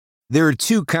There are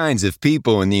two kinds of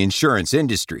people in the insurance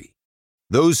industry.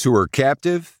 Those who are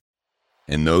captive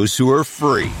and those who are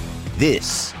free.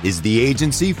 This is the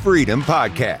Agency Freedom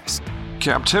Podcast.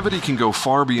 Captivity can go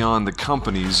far beyond the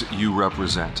companies you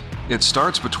represent. It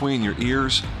starts between your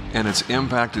ears, and its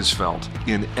impact is felt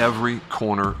in every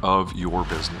corner of your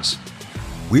business.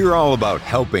 We're all about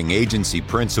helping agency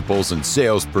principals and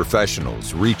sales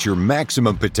professionals reach your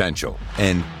maximum potential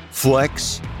and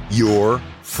flex your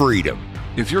freedom.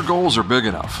 If your goals are big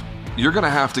enough, you're going to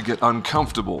have to get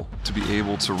uncomfortable to be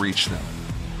able to reach them.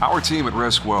 Our team at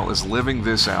Riskwell is living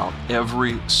this out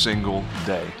every single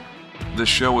day. This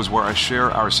show is where I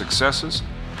share our successes,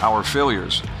 our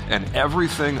failures, and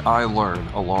everything I learn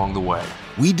along the way.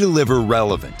 We deliver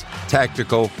relevant,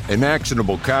 tactical, and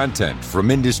actionable content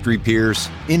from industry peers,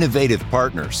 innovative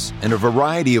partners, and a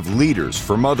variety of leaders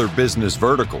from other business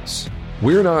verticals.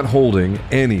 We're not holding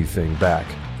anything back.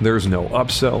 There's no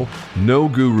upsell, no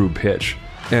guru pitch,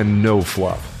 and no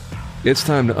fluff. It's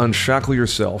time to unshackle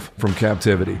yourself from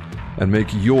captivity and make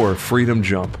your freedom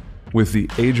jump with the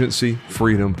Agency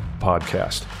Freedom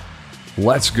Podcast.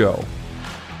 Let's go.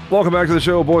 Welcome back to the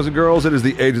show, boys and girls. It is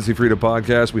the Agency Freedom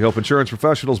Podcast. We help insurance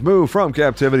professionals move from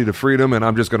captivity to freedom, and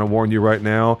I'm just going to warn you right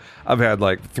now, I've had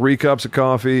like 3 cups of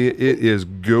coffee. It is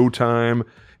go time,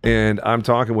 and I'm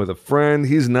talking with a friend.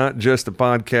 He's not just a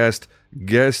podcast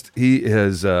guest. He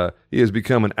has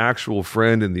become an actual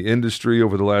friend in the industry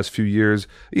over the last few years.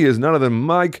 He is none other than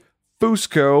Mike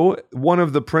Fusco, one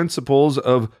of the principals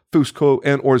of Fusco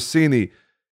and Orsini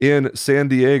in San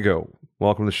Diego.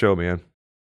 Welcome to the show, man.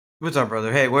 What's up,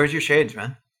 brother? Hey, where's your shades,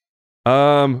 man?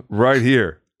 Right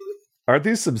here. Aren't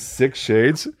these some sick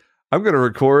shades? I'm going to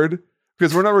record,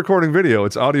 because we're not recording video.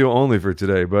 It's audio only for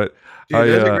today, but dude,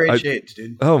 those are great shades,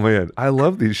 dude. Oh, man. I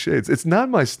love these shades. It's not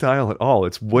my style at all.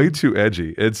 It's way too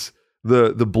edgy. It's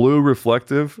the blue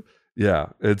reflective. Yeah,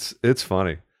 it's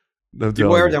funny. You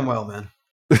wear them well, man.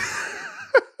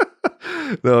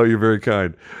 No, you're very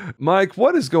kind. Mike,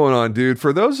 what is going on, dude?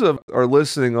 For those of our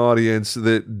listening audience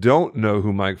that don't know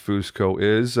who Mike Fusco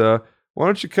is, why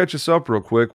don't you catch us up real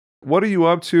quick? What are you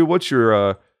up to? What's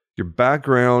your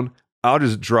background? I'll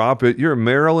just drop it. You're a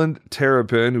Maryland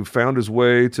Terrapin who found his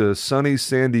way to sunny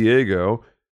San Diego.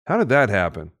 How did that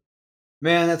happen?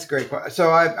 Man, that's a great question.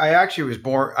 So I actually was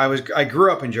born, I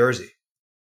grew up in Jersey.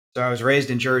 So I was raised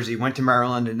in Jersey, went to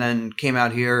Maryland, and then came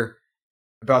out here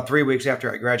about 3 weeks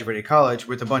after I graduated college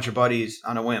with a bunch of buddies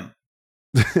on a whim.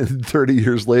 30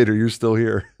 years later, you're still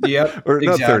here. Yep. Or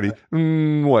exactly. not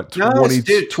 30. What? No,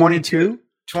 22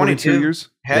 years?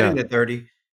 Heading to 30.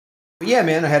 But yeah,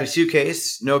 man, I had a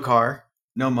suitcase, no car,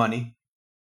 no money,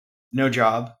 no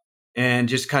job, and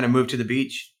just kind of moved to the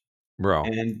beach. Bro.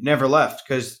 And never left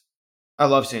because I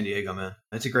love San Diego, man.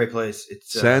 It's a great place.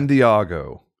 It's San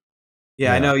Diego.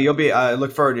 Yeah, I know. I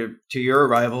look forward to your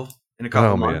arrival in a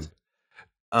couple of months.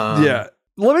 Man. Yeah.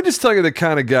 Let me just tell you the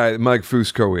kind of guy that Mike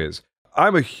Fusco is.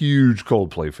 I'm a huge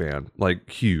Coldplay fan. Like,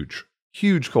 huge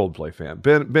Coldplay fan.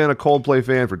 Been a Coldplay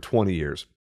fan for 20 years.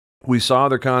 We saw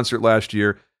their concert last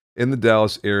year in the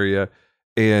Dallas area,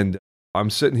 and I'm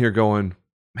sitting here going,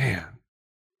 man,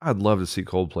 I'd love to see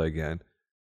Coldplay again.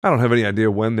 I don't have any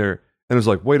idea when they're... And it was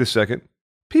like, wait a second.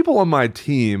 People on my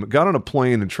team got on a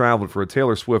plane and traveled for a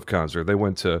Taylor Swift concert. They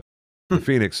went to the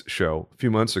Phoenix show a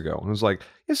few months ago. And I was like,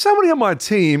 if somebody on my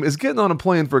team is getting on a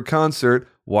plane for a concert,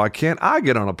 why can't I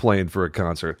get on a plane for a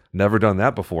concert? Never done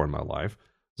that before in my life.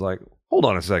 It's like, hold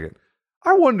on a second.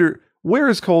 I wonder, where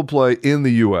is Coldplay in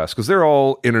the U.S.? Because they're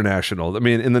all international. I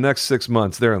mean, in the next 6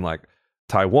 months, they're in like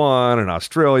Taiwan and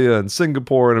Australia and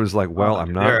Singapore. And I was like, well,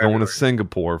 I'm not going to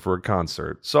Singapore for a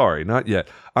concert. Sorry, not yet.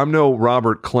 I'm no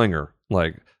Robert Klinger,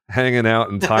 like hanging out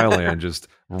in Thailand, just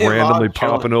randomly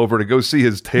popping over to go see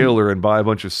his tailor and buy a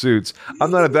bunch of suits. I'm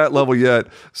not at that level yet.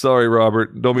 Sorry,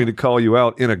 Robert. Don't mean to call you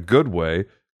out in a good way.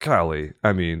 Golly,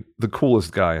 I mean, the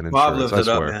coolest guy in insurance, Bob lifted I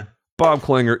swear. up, man. Bob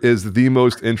Klinger is the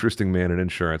most interesting man in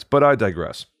insurance, but I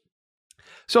digress.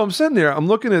 So I'm sitting there, I'm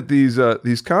looking at these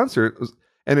concerts,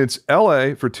 and it's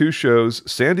LA for 2 shows,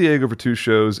 San Diego for 2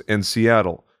 shows, and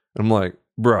Seattle. I'm like,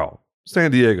 bro, San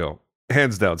Diego,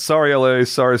 hands down. Sorry, LA,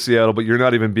 sorry, Seattle, but you're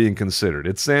not even being considered.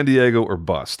 It's San Diego or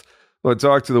bust. So I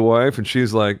talked to the wife, and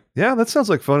she's like, yeah, that sounds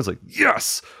like fun. It's like,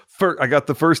 yes! I got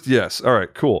the first yes. All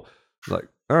right, cool. Like,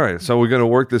 all right, so we're going to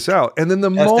work this out. And then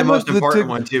That's the most important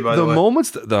one, too, by the way.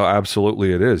 Though,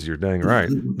 absolutely it is. You're dang right.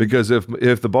 Because if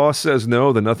the boss says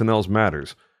no, then nothing else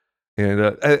matters.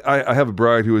 And I have a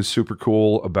bride who is super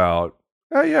cool about,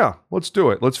 yeah, let's do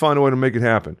it. Let's find a way to make it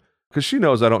happen. Because she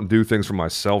knows I don't do things for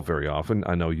myself very often.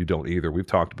 I know you don't either. We've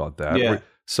talked about that. Yeah.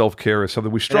 Self-care is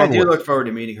something we struggle with. I do look forward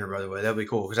to meeting her, by the way. That'd be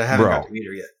cool, because I haven't got to meet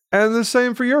her yet. And the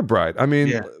same for your bride. I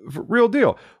mean, real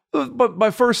deal. But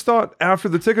my first thought after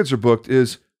the tickets are booked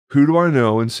is, who do I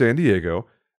know in San Diego?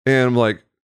 And I'm like,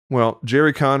 well,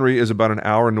 Jerry Connery is about an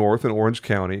hour north in Orange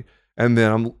County. And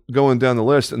then I'm going down the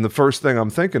list, and the first thing I'm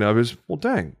thinking of is, well,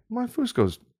 dang, my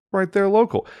Fusco's right there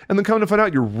local. And then come to find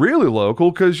out you're really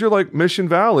local because you're like, Mission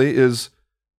Valley is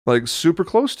like super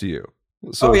close to you.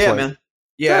 So man.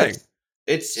 Yeah.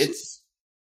 It's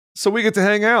so we get to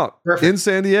hang out in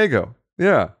San Diego.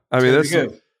 Yeah. I mean, it's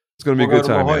going to be a good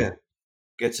time,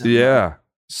 man.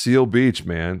 Seal Beach,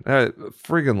 man.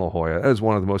 Friggin' La Jolla. That is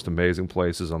one of the most amazing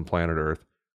places on planet Earth.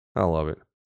 I love it.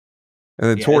 And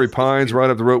then Torrey Pines right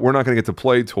up the road. We're not going to get to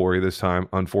play Torrey this time,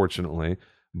 unfortunately.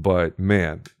 But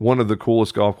man, one of the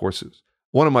coolest golf courses.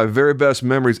 One of my very best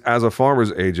memories as a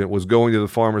farmer's agent was going to the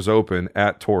Farmers Open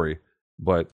at Torrey.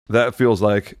 But that feels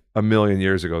like a million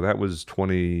years ago. That was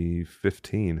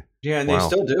 2015. Yeah, and they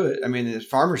still do it. I mean, the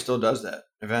Farmer still does that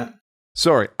event.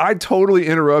 Sorry, I totally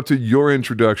interrupted your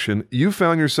introduction. You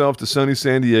found yourself to sunny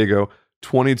San Diego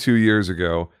 22 years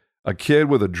ago, a kid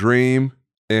with a dream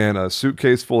and a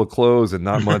suitcase full of clothes and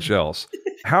not much else.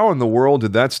 How in the world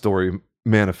did that story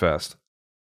manifest?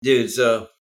 Dude, so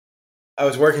I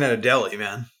was working at a deli,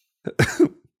 man.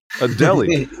 A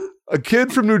deli? A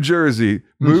kid from New Jersey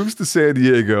moves to San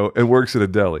Diego and works at a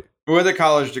deli. With a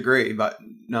college degree, but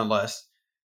nonetheless.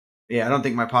 Yeah, I don't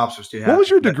think my pops was too happy. What was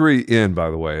your degree in,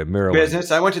 by the way, at Maryland? Business.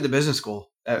 I went to the business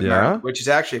school at Maryland, which is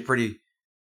actually pretty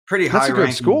high. That's a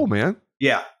good school, man.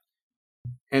 Yeah.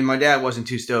 And my dad wasn't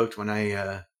too stoked when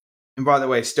I, and by the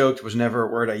way, stoked was never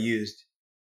a word I used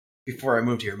before I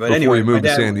moved here. But before you moved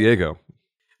to San Diego.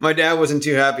 My dad wasn't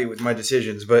too happy with my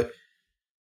decisions. But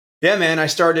yeah, man, I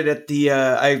started at the,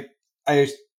 I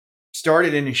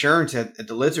started in insurance at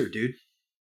the Lizard, dude.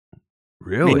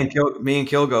 Really? Me and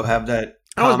Kilgo have that.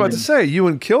 I was about to say, you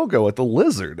and Kilgo at the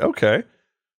Lizard. Okay.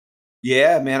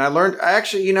 Yeah, man. I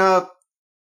actually,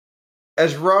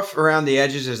 as rough around the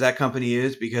edges as that company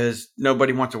is, because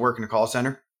nobody wants to work in a call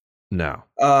center. No.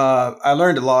 I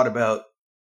learned a lot about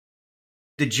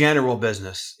the general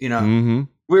business. We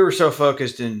were so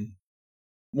focused in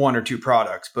one or two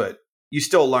products, but you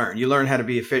still learn. You learn how to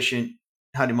be efficient,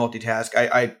 how to multitask.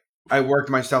 I worked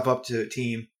myself up to a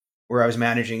team where I was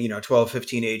managing, 12,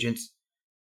 15 agents.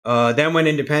 Then went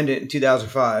independent in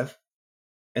 2005,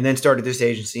 and then started this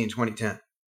agency in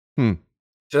 2010.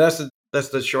 So that's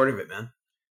the short of it, man.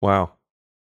 Wow.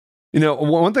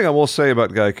 One thing I will say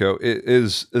about Geico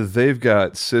is they've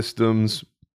got systems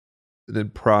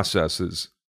and processes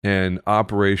and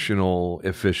operational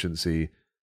efficiency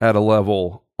at a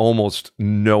level almost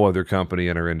no other company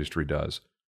in our industry does.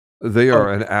 They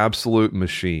are an absolute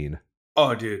machine.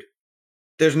 Oh, dude.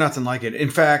 There's nothing like it. In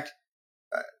fact,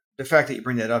 the fact that you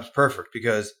bring that up is perfect,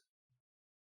 because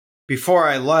before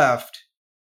I left,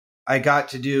 I got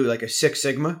to do like a Six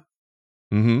Sigma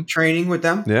training with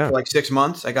them for like 6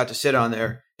 months. I got to sit on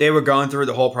there. They were going through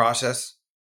the whole process.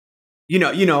 You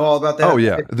know all about that. Oh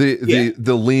yeah,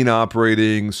 the lean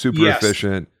operating, super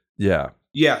efficient. Yeah.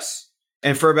 Yes,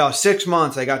 and for about 6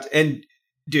 months, I got to, and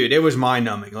dude, it was mind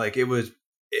numbing. Like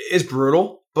it's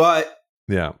brutal, but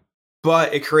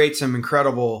it creates some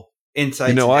incredible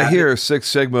insights. I hear Six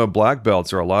Sigma black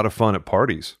belts are a lot of fun at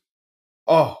parties.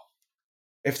 Oh,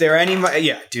 if there are any,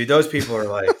 dude, those people are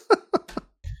like,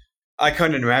 I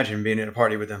couldn't imagine being at a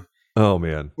party with them. Oh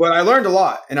man. But I learned a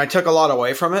lot, and I took a lot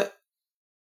away from it,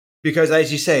 because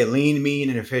as you say, lean, mean,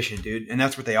 and efficient, dude. And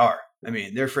that's what they are. I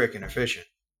mean, they're freaking efficient.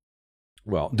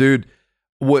 Well, dude,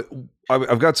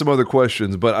 I've got some other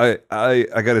questions, but I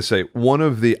got to say, one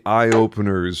of the eye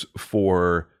openers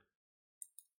for,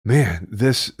 man,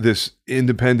 this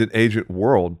independent agent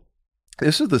world,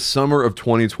 this is the summer of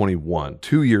 2021,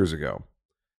 2 years ago.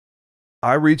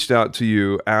 I reached out to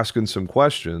you asking some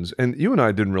questions, and you and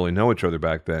I didn't really know each other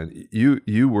back then.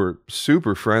 You were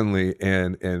super friendly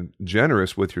and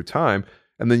generous with your time,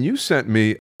 and then you sent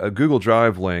me a Google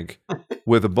Drive link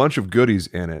with a bunch of goodies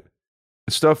in it.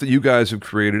 Stuff that you guys have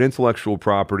created, intellectual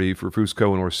property for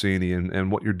Fusco and Orsini,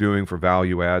 and what you're doing for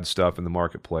value add stuff in the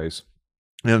marketplace.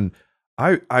 And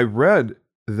I read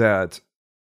that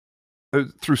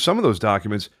through some of those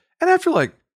documents, and after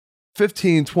like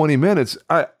 15, 20 minutes,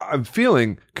 I'm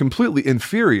feeling completely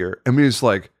inferior. I mean, it's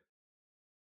like,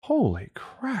 holy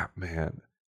crap, man.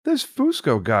 This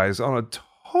Fusco guy is on a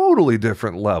totally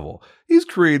different level. He's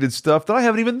created stuff that I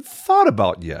haven't even thought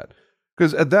about yet.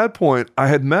 Because at that point, I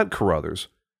had met Carruthers,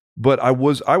 but I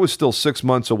was still 6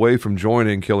 months away from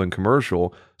joining Killing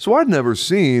Commercial, so I'd never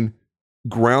seen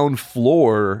ground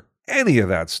floor, any of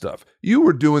that stuff. You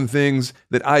were doing things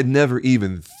that I'd never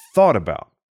even thought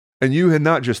about. And you had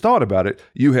not just thought about it,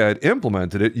 you had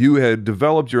implemented it, you had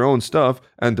developed your own stuff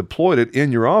and deployed it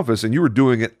in your office, and you were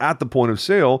doing it at the point of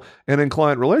sale and in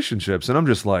client relationships. And I'm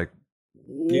just like,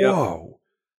 whoa,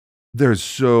 there's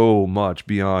so much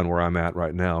beyond where I'm at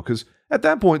right now. Because at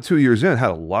that point, 2 years in, had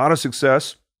a lot of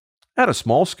success at a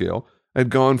small scale, had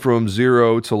gone from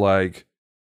 0 to like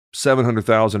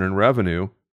 700,000 in revenue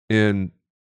in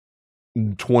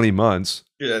 20 months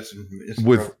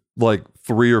with like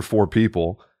 3 or 4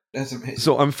 people. That's amazing.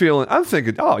 So I'm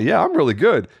thinking, oh yeah, I'm really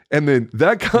good. And then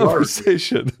that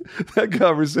conversation,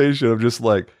 I'm just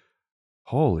like,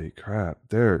 holy crap,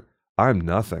 I'm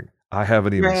nothing. I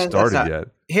haven't even started yet.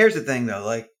 Here's the thing though,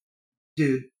 like,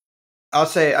 dude, I've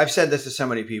said this to so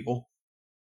many people.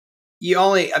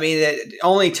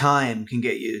 Only time can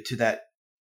get you to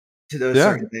those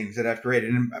certain things that I've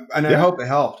created. And I hope it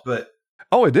helped, but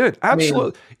oh, it did.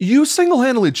 Absolutely. You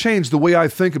single-handedly changed the way I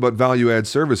think about value-add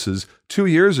services 2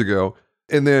 years ago.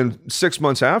 And then 6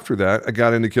 months after that, I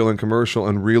got into Killing Commercial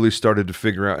and really started to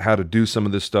figure out how to do some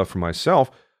of this stuff for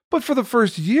myself. But for the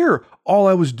first year, all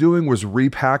I was doing was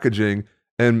repackaging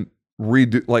and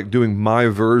doing my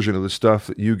version of the stuff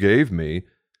that you gave me,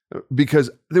 because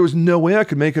there was no way I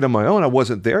could make it on my own. I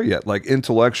wasn't there yet, like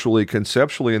intellectually,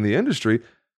 conceptually in the industry.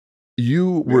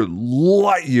 You were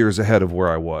light years ahead of where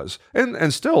I was.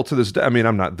 And still to this day, I mean,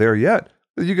 I'm not there yet.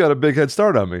 You got a big head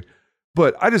start on me.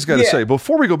 But I just got to say,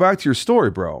 before we go back to your story,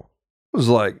 bro, it was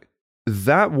like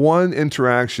that one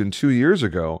interaction 2 years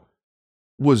ago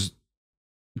was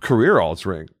career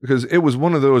altering, because it was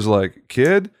one of those like,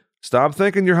 kid, stop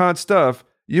thinking you're hot stuff.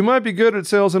 You might be good at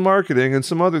sales and marketing and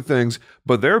some other things,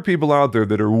 but there are people out there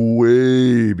that are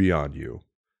way beyond you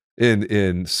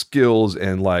in skills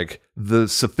and like the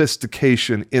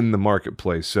sophistication in the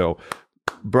marketplace. So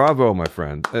bravo, my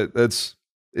friend. That's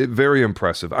very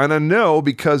impressive. And I know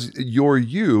because you're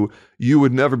you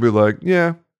would never be like,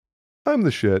 yeah, I'm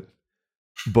the shit.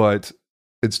 But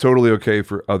it's totally okay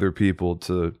for other people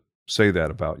to say that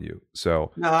about you.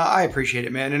 So no, I appreciate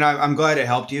it, man. And I'm glad it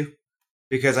helped you,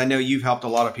 because I know you've helped a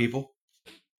lot of people.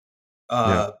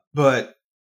 But,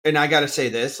 and I got to say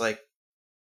this, like,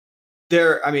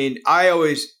 I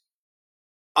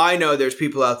know there's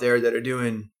people out there that are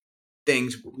doing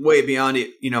things way beyond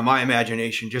it, my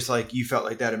imagination, just like you felt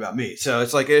like that about me. So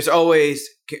it's like, it's always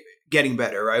getting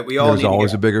better, right? There's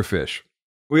always a bigger fish.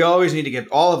 All of us need to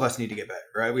get better,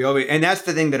 right? And that's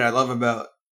the thing that I love about,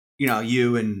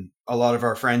 you and a lot of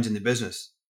our friends in the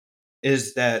business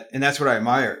is that, and that's what I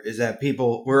admire, is that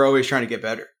we're always trying to get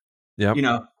better.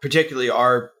 Yeah. Particularly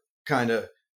our kind of,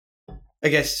 I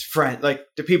guess, friend, like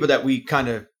the people that we kind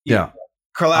of,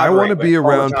 I want to be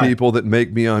around people that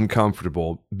make me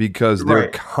uncomfortable, because they're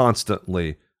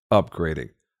constantly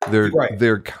upgrading.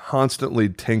 They're constantly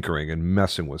tinkering and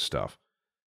messing with stuff.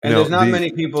 And there's not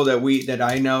many people that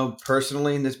I know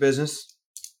personally in this business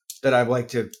that I'd like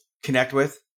to connect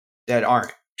with that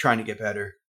aren't trying to get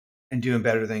better and doing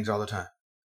better things all the time.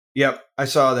 Yep, I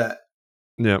saw that.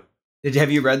 Yep.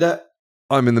 Have you read that?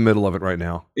 I'm in the middle of it right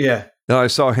now. Yeah. Now, I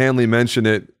saw Hanley mention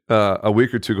it a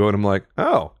week or two ago, and I'm like,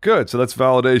 oh, good. So that's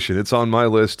validation. It's on my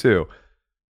list too.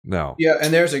 No. Yeah,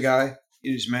 and there's a guy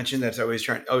you just mentioned that's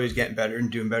always getting better and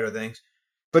doing better things.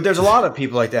 But there's a lot of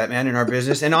people like that, man, in our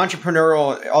business and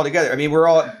entrepreneurial altogether. I mean, we're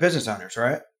all business owners,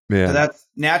 right? Yeah. So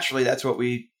that's what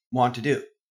we want to do.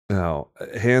 No,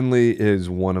 Hanley is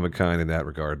one of a kind in that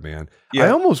regard, man. Yeah. I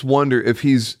almost wonder if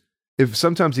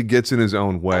sometimes he gets in his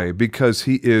own way, because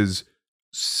he is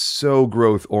so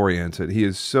growth oriented. He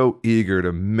is so eager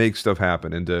to make stuff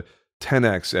happen and to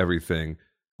 10x everything.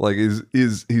 Like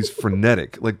he's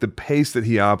frenetic. Like the pace that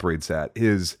he operates at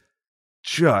is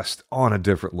just on a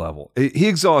different level. He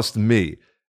exhausts me.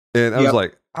 And I was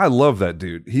like, I love that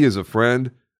dude. He is a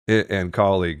friend and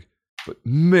colleague. But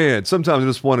man, sometimes I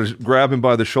just want to grab him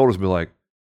by the shoulders and be like,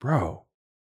 bro,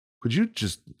 could you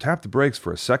just tap the brakes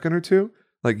for a second or two?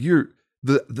 Like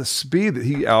the speed that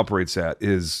he operates at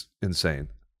is insane.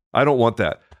 I don't want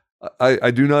that. I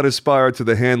do not aspire to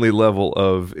the Hanley level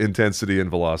of intensity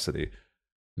and velocity,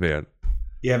 man.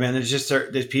 Yeah, man.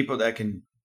 There's people that can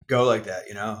go like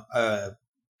that,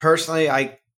 Personally,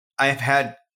 I've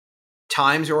had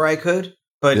times where I could,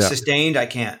 but sustained, I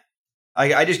can't.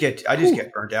 I just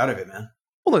get burnt out of it, man.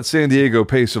 Well, that San Diego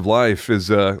pace of life is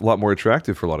a lot more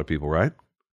attractive for a lot of people, right?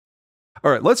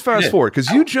 All right, let's fast forward,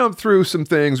 because you jumped through some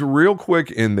things real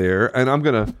quick in there, and I'm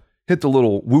going to hit the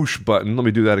little whoosh button. Let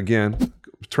me do that again.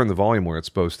 Turn the volume where it's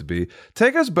supposed to be.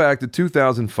 Take us back to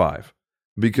 2005,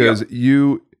 because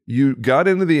you got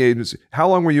into the agency. How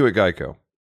long were you at Geico?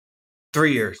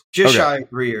 3 years. Just shy of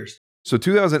 3 years. So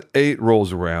 2008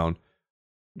 rolls around.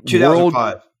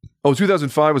 2005. Oh,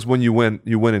 2005 was when you went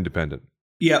independent.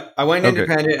 Yep. I went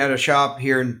independent at a shop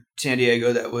here in San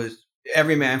Diego that was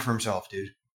every man for himself, dude.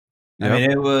 Yep. I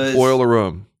mean, it was oil or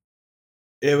room.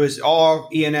 It was all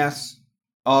E&S,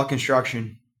 all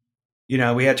construction. You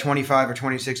know, we had 25 or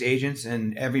 26 agents,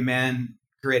 and every man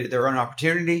created their own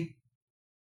opportunity.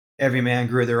 Every man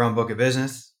grew their own book of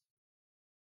business.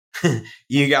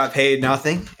 You got paid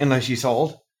nothing unless you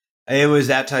sold. It was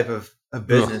that type of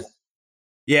business. Ugh.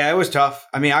 Yeah, it was tough.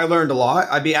 I mean, I learned a lot.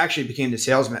 Actually became the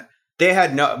salesman. They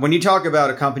had when you talk about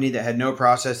a company that had no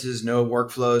processes, no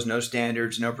workflows, no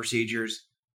standards, no procedures,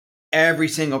 every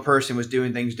single person was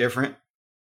doing things different.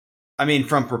 I mean,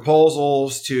 from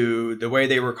proposals to the way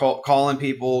they were calling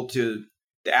people, to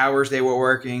the hours they were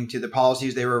working, to the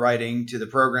policies they were writing, to the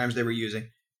programs they were using.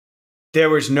 There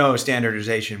was no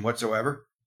standardization whatsoever.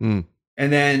 Mm.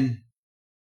 And then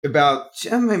about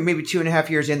maybe 2.5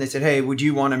 years in, they said, hey, would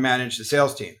you want to manage the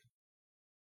sales team?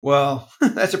 Well,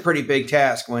 that's a pretty big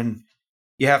task when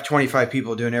you have 25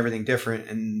 people doing everything different.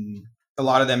 And a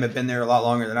lot of them have been there a lot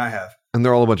longer than I have. And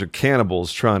they're all a bunch of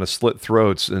cannibals trying to slit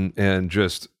throats and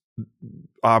just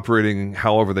operating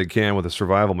however they can with a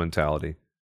survival mentality.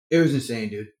 It was insane,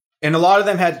 dude. And a lot of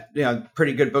them had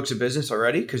pretty good books of business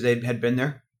already because they had been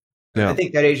there. Yeah. I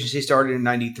think that agency started in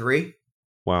 93.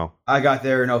 Wow. I got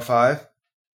there in 05.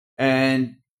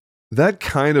 And that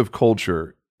kind of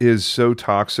culture is so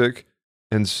toxic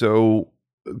and so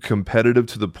competitive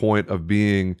to the point of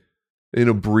being,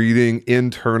 breeding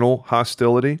internal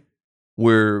hostility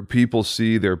where people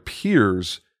see their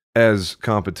peers as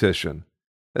competition.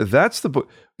 That's the,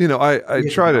 I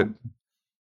try to,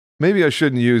 maybe I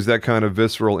shouldn't use that kind of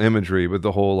visceral imagery with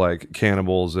the whole like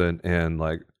cannibals and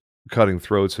like cutting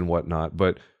throats and whatnot.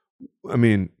 But I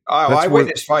mean, I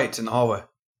witnessed fights in the hallway.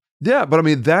 Yeah, but I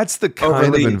mean, that's the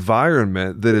kind of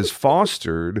environment that is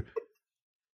fostered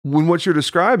when what you're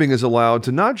describing is allowed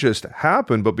to not just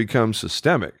happen, but become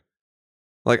systemic.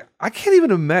 Like, I can't even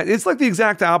imagine. It's like the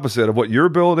exact opposite of what you're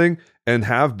building and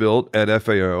have built at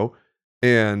FAO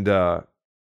and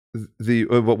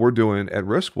what we're doing at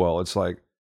Riskwell. It's like,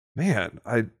 man,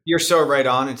 you're so right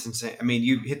on. It's insane. I mean,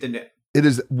 you hit the net. It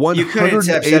is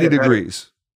 180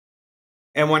 degrees.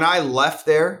 And when I left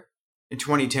there in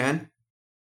 2010,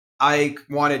 I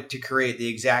wanted to create the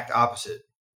exact opposite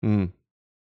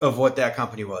of what that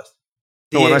company was.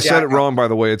 And I said it wrong, by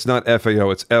the way. It's not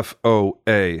FAO, it's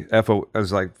FOA. FO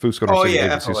as like Fusco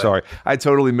Agency. FOA. Sorry. I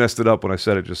totally messed it up when I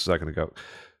said it just a second ago.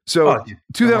 So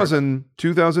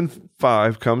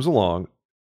 2005 comes along,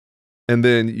 and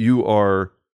then you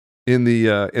are in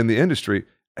the industry.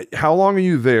 How long are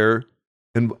you there?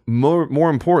 And more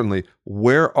importantly,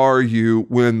 where are you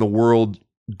when the world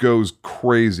goes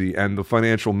crazy and the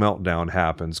financial meltdown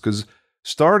happens? Because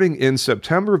starting in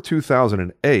September of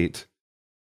 2008,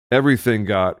 everything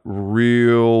got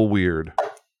real weird.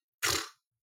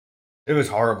 It was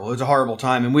horrible. It was a horrible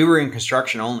time. And we were in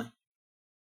construction only.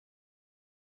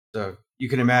 So you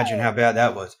can imagine how bad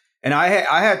that was. And I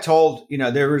had told,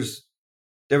 there was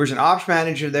an ops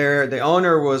manager there. The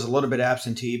owner was a little bit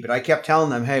absentee, but I kept telling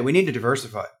them, hey, we need to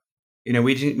diversify. We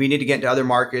need to get into other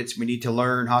markets. We need to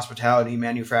learn hospitality,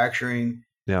 manufacturing,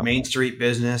 Main Street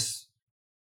business,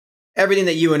 everything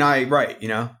that you and I write,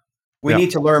 We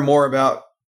need to learn more about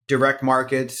direct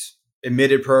markets,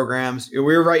 admitted programs. We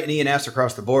were writing E&S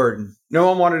across the board, and no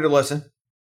one wanted to listen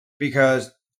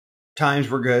because times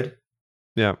were good.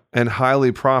 Yeah, and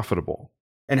highly profitable.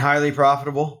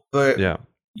 But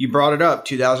you brought it up,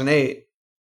 2008.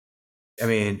 I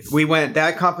mean,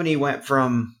 that company went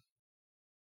from,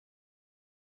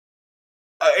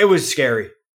 it was scary.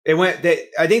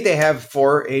 I think they have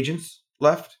 4 agents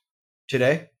left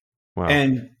today. Wow.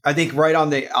 And I think right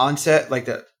on the onset,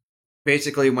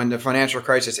 basically when the financial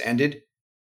crisis ended,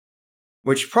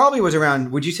 which probably was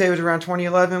around, would you say it was around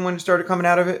 2011 when it started coming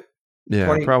out of it?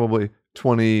 Yeah, probably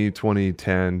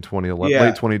 2010, 2011,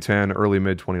 late 2010, early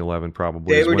mid 2011,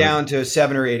 probably. They were down to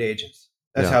 7 or 8 agents.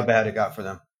 That's how bad it got for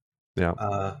them.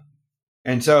 Yeah.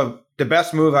 And so the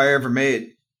best move I ever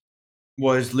made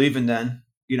was leaving then,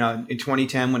 in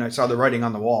 2010 when I saw the writing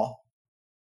on the wall.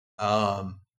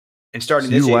 And starting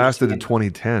this agency. You lasted in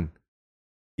 2010.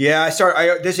 Yeah,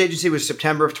 this agency was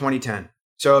September of 2010.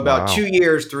 So about 2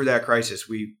 years through that crisis,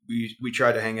 we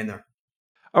tried to hang in there.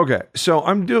 Okay, so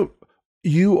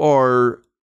you are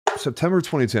September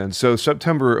 2010. So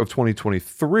September of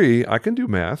 2023, I can do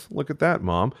math. Look at that,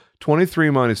 Mom.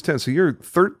 23 minus 10. So your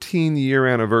 13-year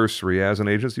anniversary as an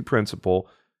agency principal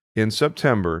in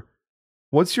September.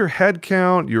 What's your head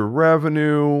count, your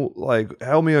revenue?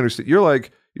 Help me understand. You're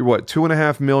what,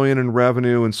 $2.5 million in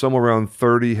revenue and somewhere around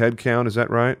 30 head count. Is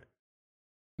that right?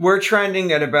 We're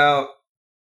trending at about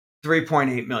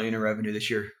 3.8 million in revenue this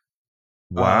year.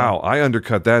 Wow, I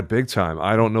undercut that big time.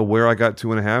 I don't know where I got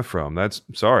 2.5 from. That's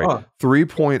sorry.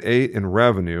 3.8 in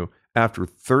revenue after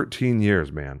 13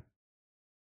 years, man.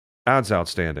 That's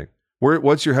outstanding.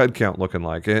 What's your head count looking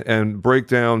like? And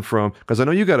breakdown from, because I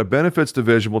know you got a benefits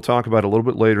division. We'll talk about it a little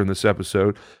bit later in this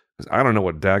episode. I don't know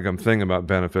what daggum thing about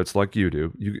benefits like you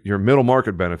do. Your middle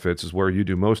market benefits is where you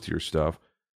do most of your stuff.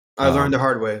 I learned the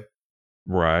hard way.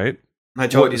 Right. I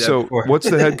told you that before. What's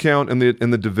the head count in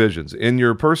the divisions? In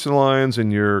your personal lines, in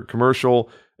your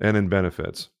commercial, and in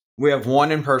benefits? We have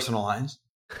one in personal lines.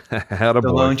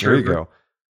 Attaboy. There you go.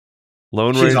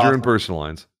 Lone She's Ranger awesome. in personal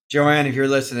lines. Joanne, if you're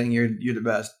listening, you're the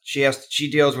best.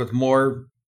 She deals with more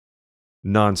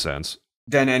nonsense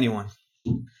than anyone.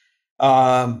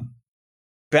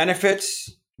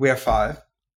 Benefits, we have 5.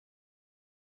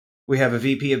 We have a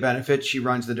VP of benefits. She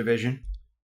runs the division.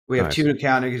 We have 2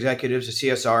 account executives, a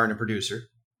CSR, and a producer.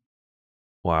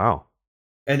 Wow.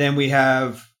 And then we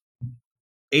have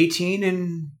 18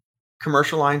 in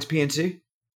commercial lines P&C.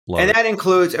 That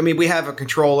includes, we have a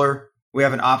controller. We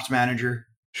have an ops manager.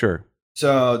 Sure.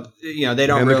 So, they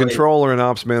don't and really... the controller and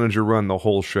ops manager run the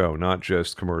whole show, not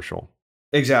just commercial.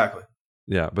 Exactly.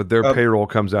 Yeah, but their payroll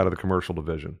comes out of the commercial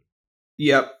division.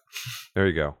 Yep. There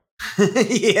you go.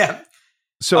 Yep.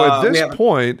 So at this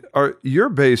point, you're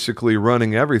basically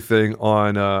running everything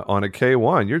on a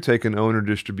K1. You're taking owner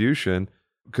distribution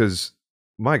because,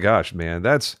 my gosh, man,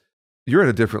 you're at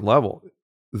a different level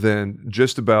than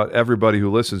just about everybody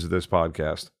who listens to this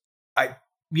podcast.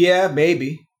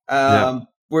 Maybe.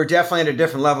 We're definitely at a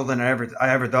different level than I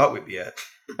ever thought we'd be at.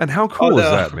 And how cool is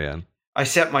that, man? I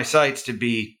set my sights to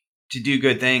do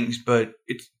good things, but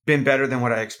it's been better than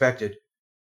what I expected.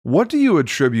 What do you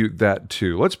attribute that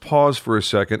to? Let's pause for a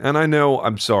second. And I know,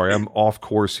 I'm sorry, I'm off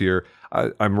course here.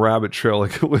 I'm rabbit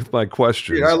trailing with my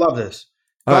questions. Dude, I love this.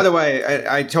 By the way,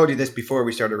 I told you this before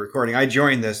we started recording. I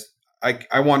joined this.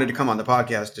 I wanted to come on the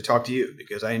podcast to talk to you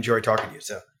because I enjoy talking to you.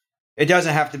 So it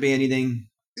doesn't have to be anything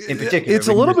in particular. It's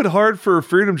a little bit hard for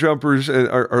Freedom Jumpers and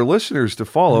our listeners to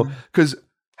follow because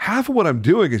half of what I'm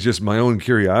doing is just my own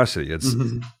curiosity. It's,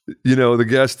 the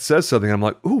guest says something. I'm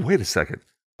like, ooh, wait a second.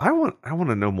 I want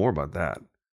to know more about that.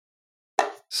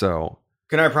 So,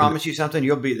 can I promise you something?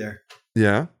 You'll be there.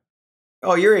 Yeah.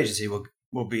 Oh, your agency will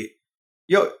be.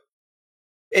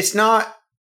 It's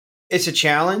a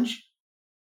challenge,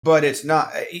 but it's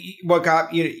not. What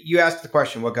got you asked the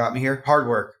question? What got me here? Hard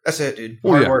work. That's it, dude.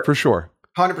 Hard work for sure.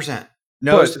 100%.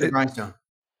 Nose to the grindstone.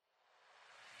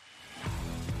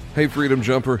 Hey, Freedom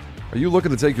Jumper, are you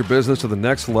looking to take your business to the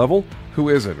next level? Who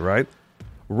isn't, right?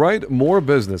 Write more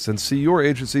business and see your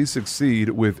agency succeed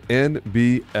with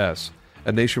NBS.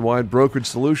 At Nationwide Brokerage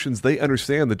Solutions, they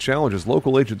understand the challenges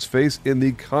local agents face in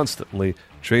the constantly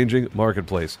changing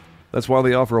marketplace. That's why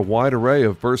they offer a wide array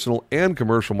of personal and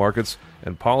commercial markets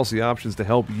and policy options to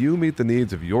help you meet the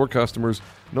needs of your customers,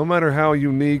 no matter how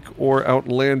unique or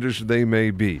outlandish they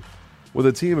may be. With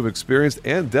a team of experienced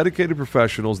and dedicated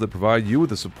professionals that provide you with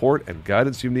the support and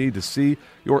guidance you need to see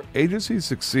your agency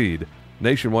succeed,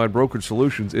 Nationwide Brokerage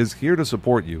Solutions is here to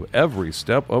support you every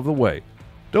step of the way.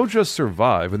 Don't just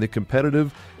survive in the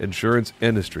competitive insurance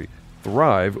industry.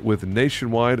 Thrive with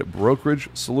Nationwide Brokerage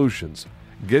Solutions.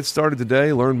 Get started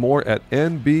today. Learn more at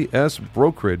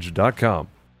nbsbrokerage.com.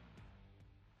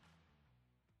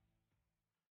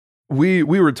 We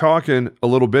were talking a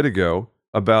little bit ago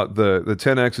about the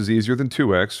 10X is easier than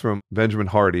 2X from Benjamin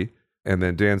Hardy, and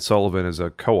then Dan Sullivan is a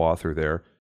co-author there.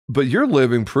 But you're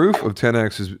living proof of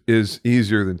 10X is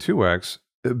easier than 2X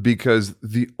because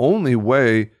the only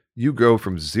way you go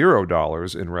from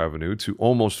 $0 in revenue to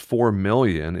almost $4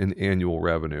 million in annual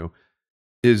revenue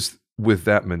is with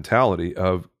that mentality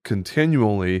of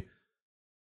continually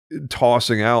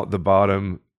tossing out the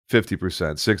bottom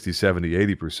 50%, 60, 70,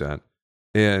 80%,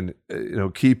 and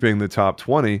keeping the top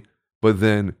 20, but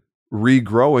then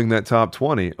regrowing that top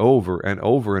 20 over and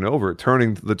over and over,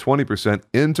 turning the 20%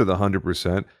 into the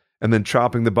 100%, and then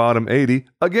chopping the bottom 80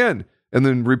 again, and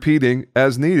then repeating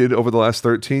as needed over the last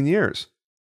 13 years.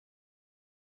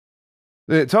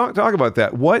 Talk about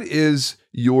that. What is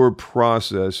your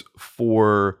process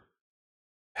for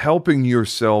helping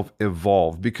yourself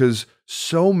evolve? Because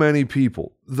so many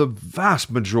people, the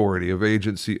vast majority of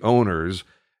agency owners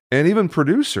and even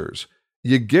producers,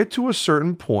 you get to a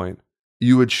certain point,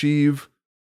 you achieve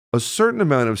a certain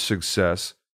amount of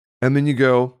success, and then you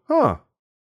go,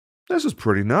 this is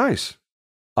pretty nice.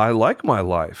 I like my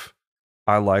life.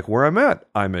 I like where I'm at.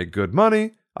 I make good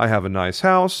money. I have a nice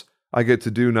house. I get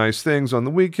to do nice things on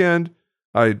the weekend.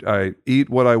 I eat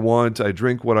what I want. I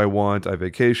drink what I want. I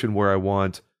vacation where I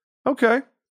want. Okay,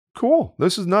 cool.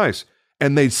 This is nice.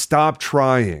 and they stop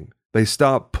trying, they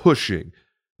stop pushing,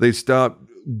 they stop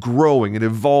growing and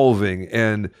evolving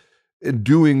and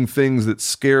doing things that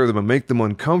scare them and make them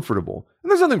uncomfortable.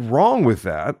 And there's nothing wrong with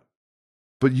that.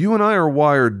 But you and I are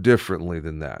wired differently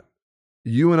than that.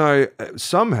 You and I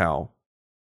somehow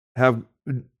have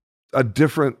a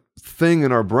different thing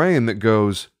in our brain that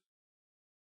goes,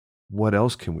 what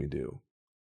else can we do?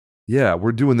 Yeah,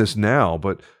 we're doing this now,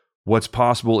 but what's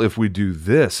possible if we do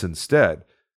this instead?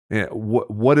 And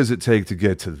what does it take to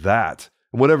get to that?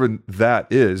 Whatever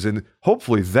that is. And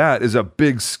hopefully that is a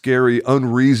big, scary,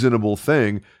 unreasonable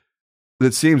thing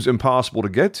that seems impossible to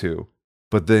get to,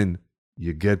 but then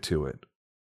you get to it.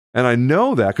 And I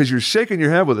know that because you're shaking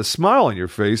your head with a smile on your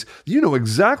face. You know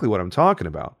exactly what I'm talking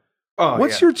about.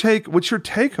 What's your take? What's your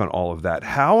take on all of that?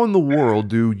 How in the world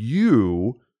do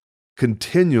you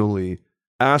continually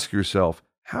ask yourself,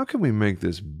 how can we make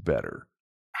this better?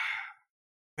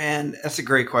 Man, that's a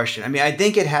great question. I mean, I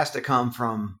think it has to come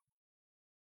from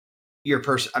your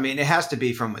person. I mean, it has to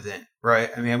be from within, right?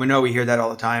 I mean, we know we hear that all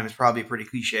the time. It's probably pretty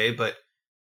cliche, but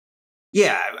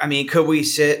yeah, I mean, could we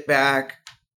sit back,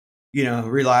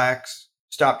 relax,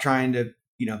 stop trying to,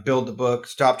 build the book,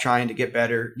 stop trying to get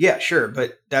better? Yeah, sure.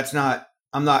 But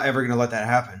I'm not ever going to let that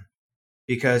happen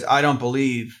because I don't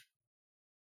believe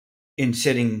in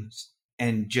sitting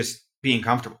and just being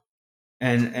comfortable.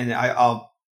 And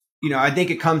I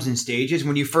think it comes in stages.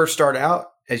 When you first start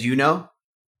out, as you're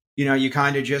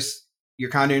kind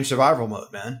of in survival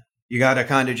mode, man. You got to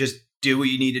kind of just do what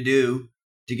you need to do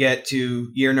to get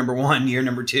to year number 1, year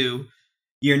number 2,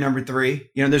 year number 3.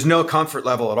 There's no comfort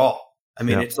level at all. I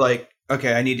mean, It's like,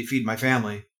 okay, I need to feed my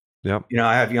family. Yep.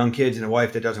 I have young kids and a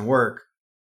wife that doesn't work.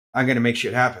 I'm going to make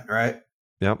shit happen. Right.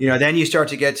 Yep. Then you start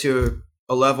to get to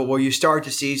a level where you start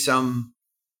to see some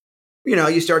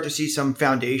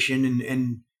foundation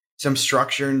and some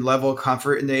structure and level of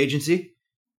comfort in the agency.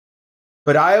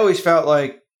 But I always felt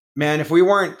like, man, if we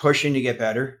weren't pushing to get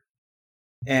better,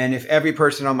 and if every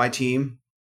person on my team,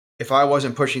 if I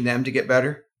wasn't pushing them to get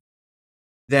better,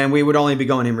 then we would only be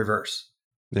going in reverse.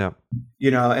 Yeah.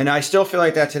 And I still feel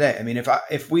like that today. I mean, I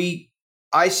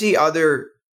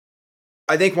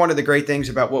think one of the great things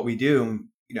about what we do,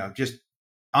 just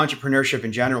entrepreneurship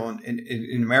in general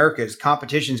in America is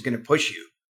competition is going to push you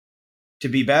to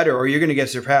be better, or you're going to get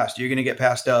surpassed. You're going to get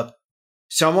passed up.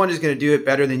 Someone is going to do it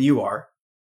better than you are.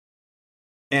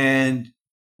 And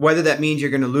whether that means you're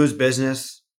going to lose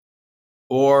business,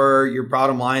 or your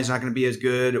bottom line is not going to be as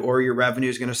good, or your revenue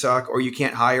is going to suck, or you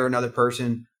can't hire another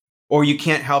person, or you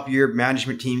can't help your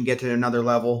management team get to another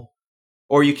level,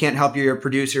 or you can't help your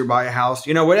producer buy a house,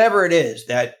 whatever it is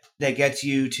that gets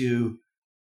you to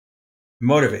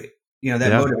motivate,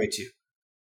 motivates you.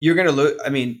 You're going to lose. I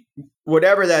mean,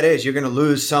 whatever that is, you're going to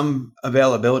lose some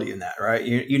availability in that, right?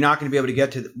 You're not going to be able to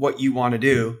get to what you want to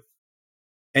do.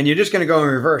 And you're just going to go in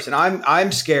reverse. And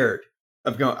I'm scared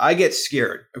of going. I get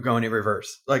scared of going in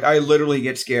reverse. Like I literally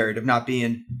get scared of not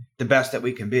being the best that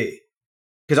we can be,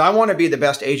 because I want to be the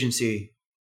best agency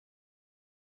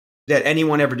that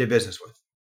anyone ever did business with.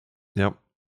 Yep.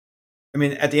 I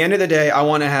mean, at the end of the day, I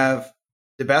want to have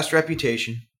the best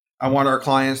reputation. I want our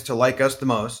clients to like us the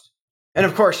most. And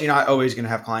of course, you're not always going to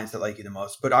have clients that like you the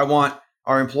most, but I want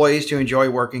our employees to enjoy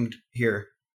working here.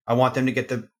 I want them to get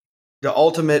the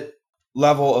ultimate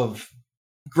level of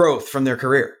growth from their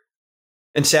career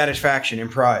and satisfaction and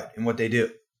pride in what they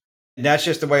do. And that's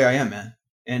just the way I am, man.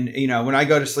 And, when I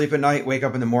go to sleep at night, wake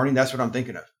up in the morning, that's what I'm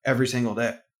thinking of every single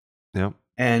day. Yeah.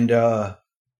 And, I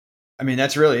mean,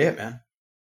 that's really it, man.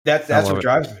 That's what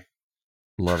drives me.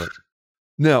 Love it.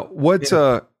 Now, what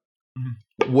are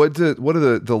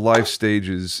the life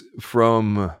stages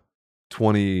from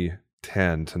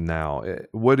 2010 to now?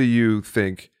 What do you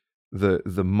think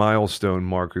the milestone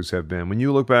markers have been? When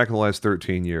you look back in the last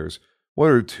 13 years, what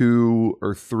are 2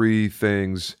 or 3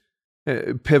 things,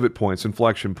 pivot points,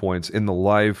 inflection points in the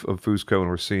life of Fusco and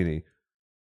Orsini?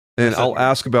 And I'll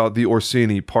ask about the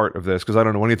Orsini part of this because I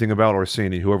don't know anything about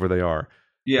Orsini, whoever they are.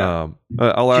 Yeah.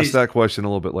 I'll ask that question a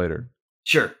little bit later.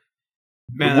 Sure.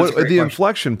 Man, that's a great question.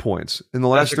 Inflection points in the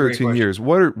last 13 years,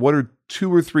 what are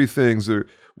 2 or 3 things that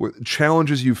were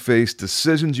challenges you faced,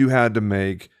 decisions you had to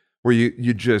make, where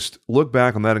you just look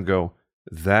back on that and go,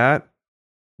 that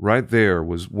right there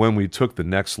was when we took the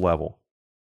next level?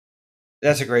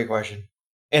 That's a great question.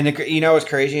 And what's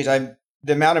crazy is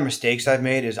the amount of mistakes I've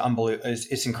made is unbelievable.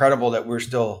 It's incredible that we're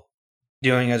still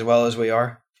doing as well as we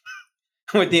are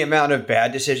with the amount of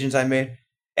bad decisions I made.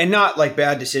 And not like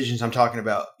bad decisions I'm talking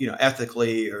about,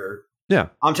 ethically or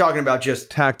I'm talking about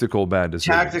just tactical bad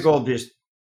decisions. Tactical just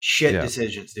shit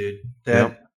decisions, dude.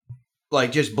 That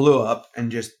like just blew up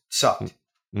and just sucked.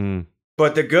 Mm.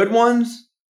 But the good ones,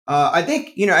 I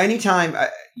think, anytime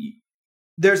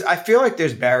I feel like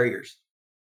there's barriers.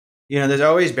 There's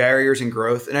always barriers in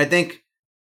growth. And I think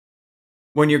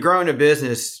when you're growing a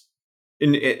business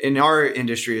in our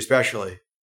industry, especially,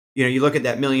 you look at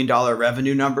that $1 million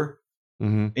revenue number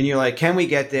and you're like, can we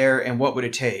get there? And what would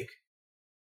it take?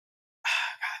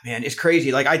 God, man, it's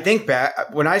crazy. Like I think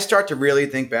back when I start to really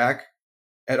think back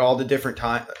at all the different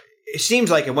times, it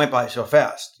seems like it went by so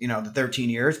fast, the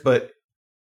 13 years. But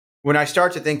when I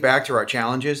start to think back to our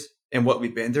challenges and what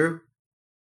we've been through,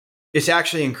 it's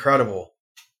actually incredible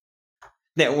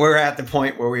that we're at the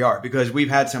point where we are because we've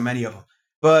had so many of them.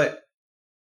 But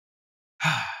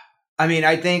I mean,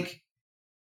 I think,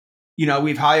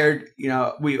 we're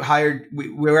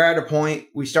at a point,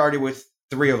 we started with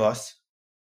 3 of us.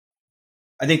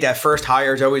 I think that first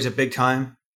hire is always a big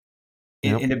time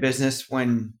in a business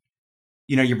when,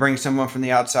 you bring someone from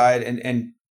the outside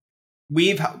and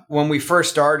when we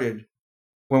first started,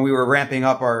 when we were ramping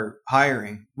up our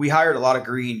hiring, we hired a lot of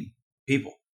green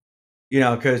people,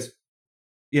 because,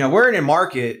 we're in a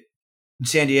market in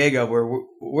San Diego where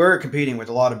we're competing with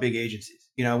a lot of big agencies.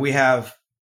 We have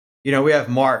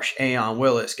Marsh, Aon,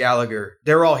 Willis, Gallagher.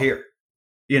 They're all here,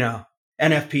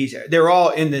 NFPs. They're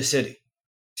all in this city.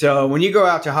 So when you go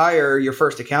out to hire your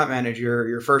first account manager,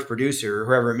 your first producer, or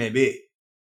whoever it may be,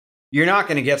 you're not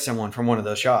going to get someone from one of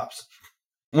those shops.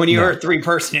 When you're a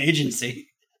 3-person agency,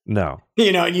 no,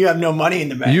 and you have no money in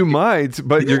the bank. You might,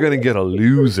 but you're going to get a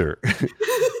loser.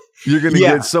 You're going to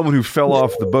get someone who fell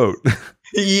off the boat.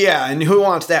 Yeah, and who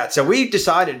wants that? So we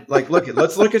decided, let's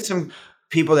look at some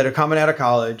people that are coming out of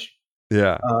college.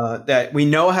 Yeah, that we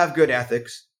know have good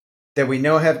ethics, that we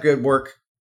know have good work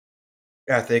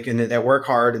ethic, and that work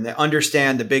hard, and that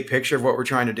understand the big picture of what we're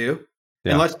trying to do.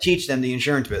 Yeah. And let's teach them the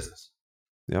insurance business.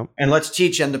 Yep. And let's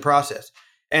teach them the process.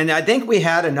 And I think we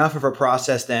had enough of a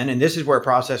process then, and this is where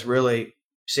process really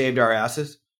saved our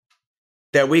asses,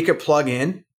 that we could plug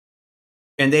in,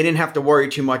 and they didn't have to worry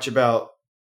too much about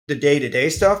the day-to-day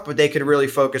stuff, but they could really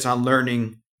focus on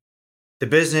learning the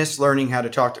business, learning how to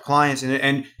talk to clients.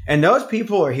 And those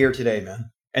people are here today,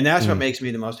 man. And that's what makes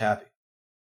me the most happy.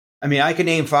 I mean, I can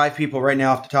name 5 people right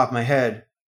now off the top of my head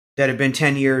that have been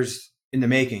 10 years in the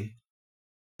making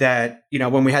that,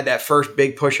 when we had that first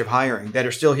big push of hiring, that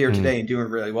are still here today and doing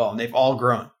really well. And they've all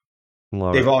grown.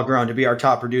 They've all grown to be our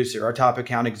top producer, our top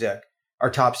account exec,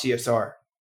 our top CSR,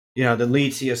 the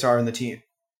lead CSR in the team.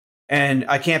 And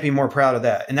I can't be more proud of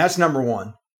that. And that's number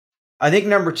 1. I think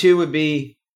number 2 would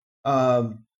be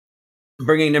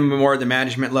bringing them more at the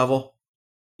management level,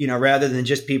 rather than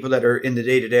just people that are in the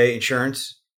day-to-day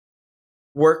insurance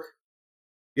work,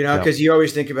 because you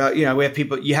always think about, you have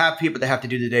people that have to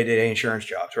do the day-to-day insurance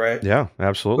jobs, right? Yeah,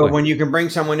 absolutely. But when you can bring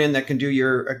someone in that can do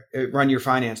run your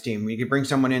finance team, you can bring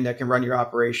someone in that can run your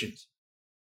operations,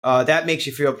 that makes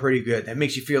you feel pretty good. That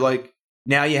makes you feel like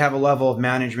now you have a level of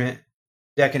management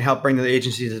that can help bring the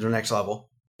agency to the next level.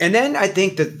 And then I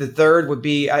think that the third would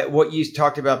be what you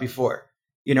talked about before.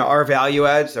 Our value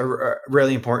adds are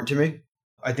really important to me.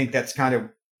 I think that's kind of,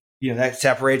 that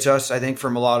separates us, I think,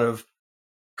 from a lot of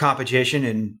competition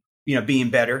and, being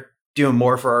better, doing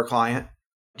more for our client,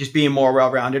 just being more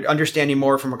well-rounded, understanding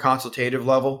more from a consultative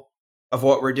level of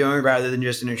what we're doing rather than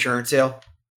just an insurance sale,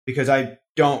 because I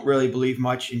don't really believe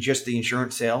much in just the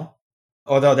insurance sale.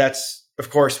 Although that's, of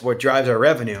course, what drives our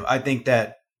revenue. I think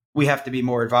that we have to be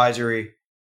more advisory,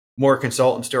 more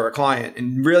consultants to our client,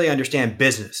 and really understand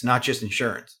business, not just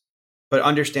insurance, but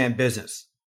understand business.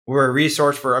 We're a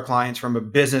resource for our clients from a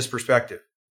business perspective,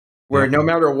 where no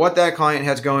matter what that client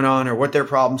has going on or what their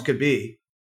problems could be,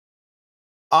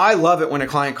 I love it when a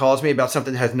client calls me about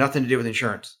something that has nothing to do with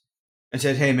insurance and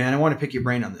says, hey, man, I want to pick your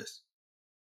brain on this.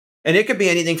 And it could be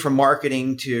anything from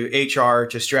marketing to HR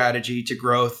to strategy to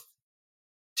growth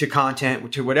to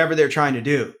content to whatever they're trying to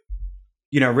do.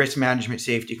 Risk management,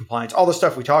 safety, compliance, all the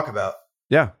stuff we talk about.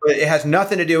 Yeah. But it has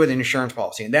nothing to do with an insurance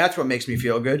policy. And that's what makes me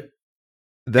feel good.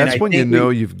 That's when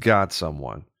you've got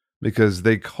someone, because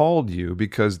they called you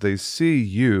because they see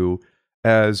you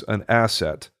as an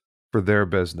asset for their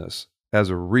business, as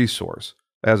a resource,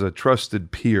 as a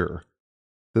trusted peer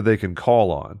that they can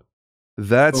call on.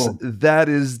 That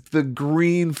is the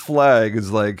green flag.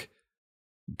 Is like,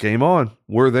 game on.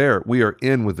 We're there. We are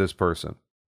in with this person.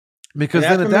 Because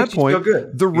then at that point,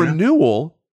 the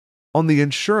renewal on the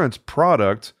insurance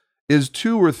product is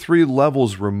 2 or 3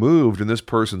 levels removed in this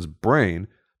person's brain,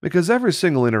 because every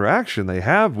single interaction they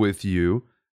have with you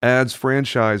adds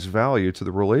franchise value to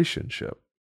the relationship.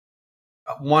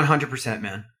 100%,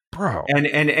 man. Bro.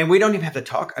 And we don't even have to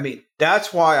talk. I mean,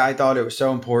 that's why I thought it was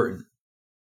so important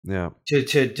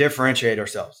to differentiate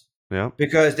ourselves. Yeah.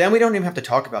 Because then we don't even have to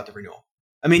talk about the renewal.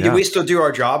 I mean, do we still do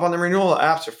our job on the renewal?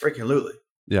 Absolutely.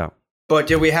 Yeah. But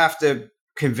do we have to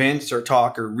convince or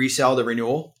talk or resell the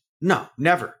renewal? No,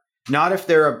 never. Not if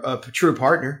they're a true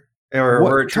partner or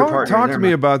we're a true partner. Talk to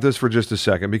me about this for just a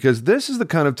second, because this is the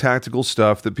kind of tactical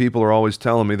stuff that people are always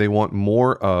telling me they want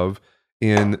more of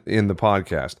in the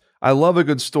podcast. I love a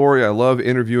good story. I love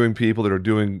interviewing people that are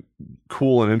doing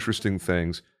cool and interesting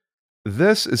things.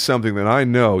 This is something that I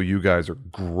know you guys are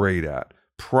great at,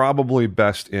 probably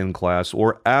best in class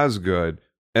or as good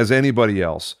as anybody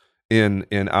else in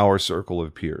our circle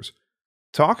of peers.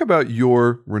 Talk about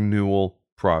your renewal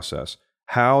process.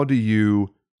 How do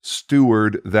you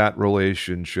steward that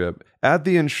relationship at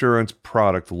the insurance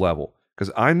product level?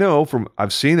 Because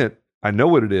I've seen it, I know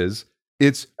what it is.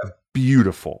 It's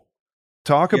beautiful.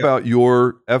 Talk about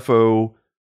your FO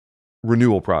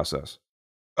renewal process.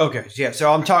 Okay, yeah.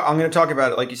 So I'm going to talk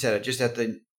about it, like you said, just at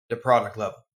the product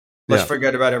level. Let's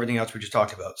forget about everything else we just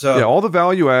talked about. So all the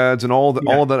value adds and all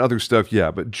of that other stuff.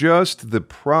 Yeah, but just the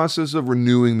process of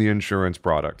renewing the insurance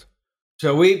product.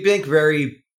 So we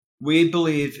believe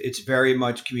it's very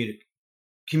much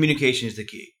communication is the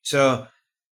key. So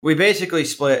we basically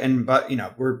split, but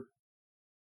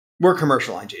we're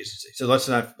commercial lines agency. So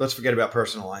let's forget about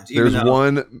personal lines. There's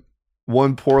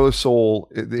one poor soul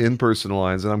in personal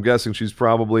lines, and I'm guessing she's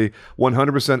probably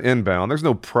 100% inbound. There's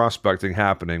no prospecting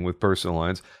happening with personal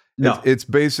lines. No. It's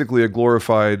basically a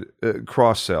glorified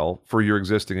cross-sell for your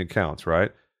existing accounts,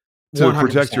 right? To 100%.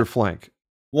 Protect your flank.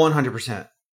 100%.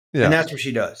 Yeah. And that's what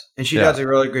she does. And she does a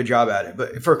really good job at it.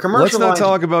 But for commercial lines... Let's not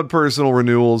talk about personal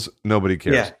renewals. Nobody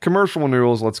cares. Yeah. Commercial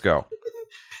renewals, let's go.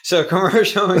 So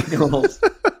commercial renewals...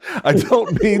 I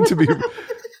don't mean to be...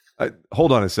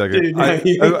 hold on a second. Dude,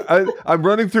 I'm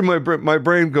running through my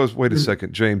brain goes, wait a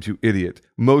second, James, you idiot.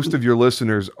 Most of your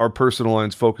listeners are personal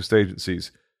lines focused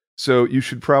agencies. So you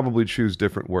should probably choose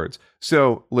different words.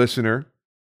 So, listener,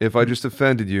 if I just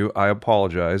offended you, I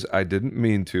apologize. I didn't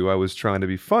mean to. I was trying to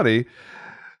be funny.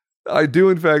 I do,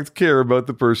 in fact, care about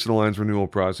the personal lines renewal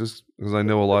process, because I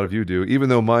know a lot of you do, even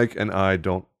though Mike and I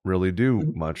don't really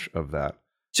do much of that.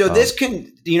 So this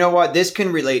can, this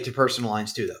can relate to personal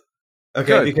lines too, though.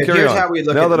 Okay, because here's how we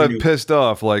look at it. Now that I've pissed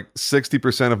off like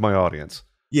 60% of my audience.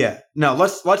 Yeah. No,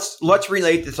 let's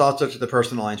relate this also to the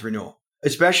personal lines renewal,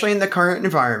 especially in the current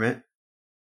environment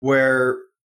where,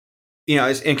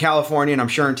 it's in California, and I'm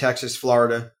sure in Texas,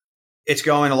 Florida, it's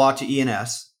going a lot to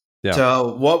E&S. Yeah.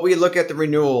 So what we look at the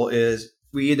renewal is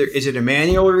is it a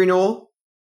manual renewal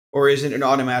or is it an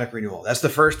automatic renewal? That's the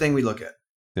first thing we look at.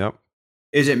 Yep.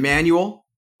 Is it manual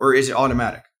or is it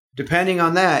automatic? Depending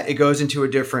on that, it goes into a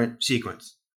different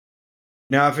sequence.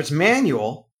 Now, if it's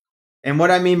manual, and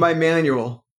what I mean by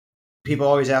manual, people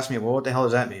always ask me, well, what the hell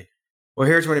does that mean? Well,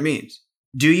 here's what it means.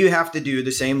 Do you have to do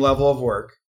the same level of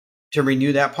work to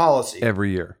renew that policy?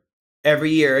 Every year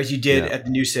as you did at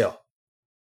the new sale?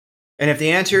 And if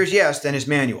the answer is yes, then it's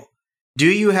manual. Do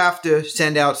you have to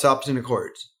send out substantive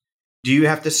accords? Do you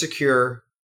have to secure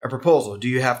a proposal? Do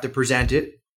you have to present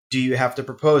it? Do you have to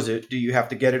propose it? Do you have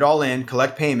to get it all in,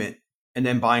 collect payment, and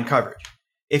then bind coverage?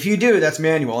 If you do, that's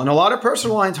manual. And a lot of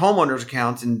personal lines homeowners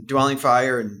accounts and dwelling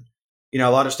fire and, a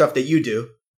lot of stuff that you do,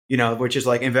 which is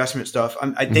like investment stuff,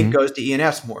 I think goes to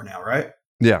E&S more now, right?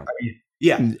 Yeah.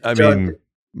 I mean,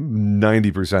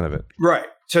 90% of it. Right.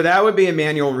 So that would be a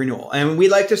manual renewal. And we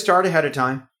like to start ahead of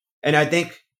time. And I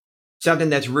think something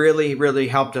that's really, really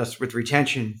helped us with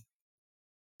retention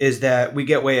is that we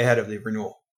get way ahead of the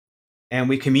renewal. And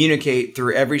we communicate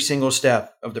through every single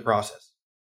step of the process.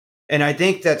 And I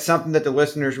think that's something that the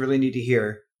listeners really need to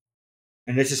hear.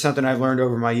 And this is something I've learned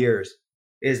over my years,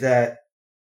 is that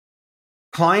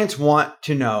clients want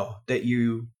to know that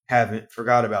you haven't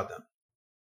forgot about them.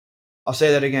 I'll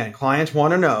say that again. Clients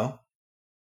want to know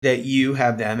that you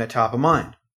have them at top of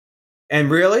mind.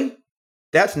 And really,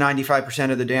 that's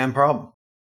 95% of the damn problem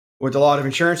with a lot of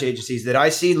insurance agencies that I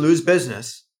see lose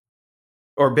business,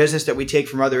 or business that we take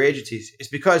from other agencies, is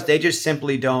because they just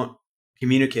simply don't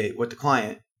communicate with the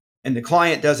client, and the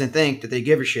client doesn't think that they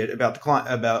give a shit about the client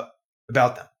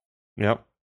about them. Yep.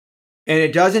 And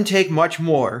it doesn't take much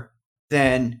more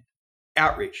than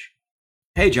outreach.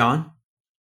 Hey, John,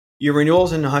 your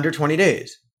renewal's in 120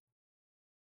 days.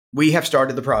 We have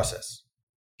started the process.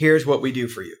 Here's what we do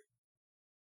for you.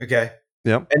 Okay.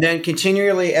 Yep. And then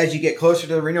continually, as you get closer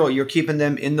to the renewal, you're keeping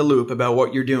them in the loop about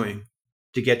what you're doing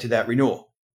to get to that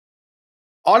renewal.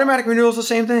 Automatic renewal is the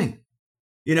same thing.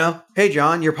 Hey,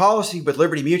 John, your policy with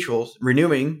Liberty Mutual's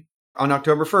renewing on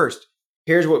October 1st.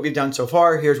 Here's what we've done so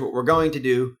far. Here's what we're going to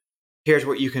do. Here's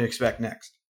what you can expect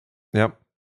next. Yep.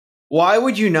 Why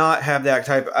would you not have that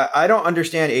type? I don't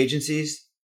understand agencies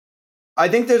I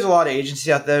think there's a lot of agencies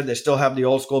out there that still have the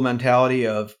old school mentality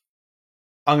of,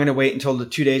 I'm going to wait until the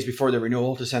 2 days before the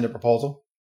renewal to send a proposal,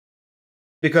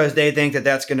 because they think that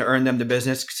that's going to earn them the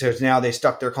business, because now they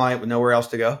stuck their client with nowhere else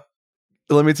to go.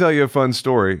 Let me tell you a fun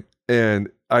story, and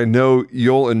I know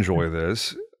you'll enjoy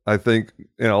this. I think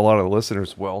a lot of the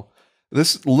listeners will.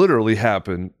 This literally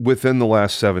happened within the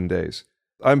last 7 days.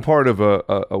 I'm part of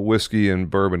a whiskey and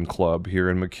bourbon club here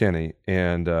in McKinney,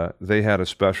 and they had a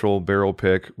special barrel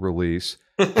pick release,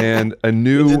 and a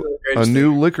new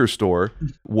liquor store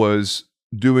was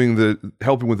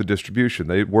helping with the distribution.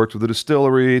 They worked with the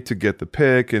distillery to get the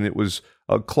pick, and it was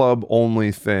a club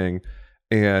only thing.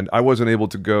 And I wasn't able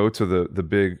to go to the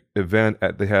big event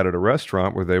they had at a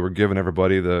restaurant where they were giving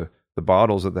everybody the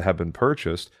bottles that had been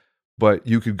purchased. But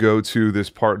you could go to this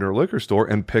partner liquor store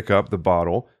and pick up the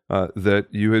bottle that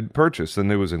you had purchased,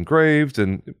 and it was engraved,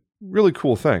 and really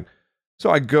cool thing. So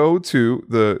I go to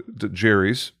the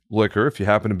Jerry's Liquor. If you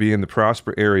happen to be in the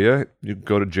Prosper area, you can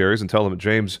go to Jerry's and tell them that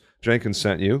James Jenkins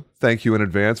sent you. Thank you in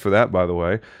advance for that, by the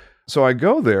way. So I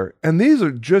go there, and these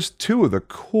are just two of the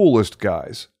coolest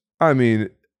guys. I mean,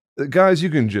 the guys you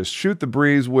can just shoot the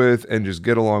breeze with and just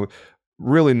get along with.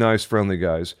 Really nice, friendly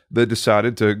guys that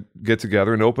decided to get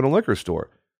together and open a liquor store.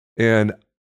 And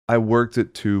I worked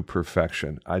it to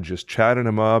perfection. I just chatted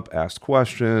them up, asked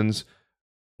questions,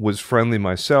 was friendly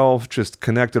myself, just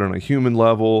connected on a human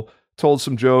level, told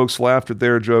some jokes, laughed at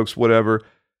their jokes, whatever.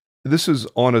 This is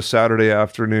on a Saturday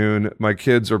afternoon. My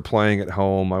kids are playing at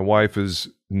home. My wife is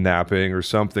napping or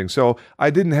something. So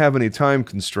I didn't have any time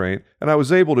constraint, and I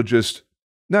was able to just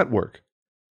network.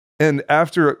 And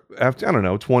after I don't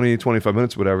know, 20, 25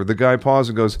 minutes, whatever, the guy paused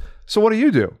and goes, "So what do you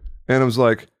do?" And I was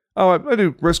like, "Oh, I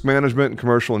do risk management and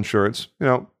commercial insurance.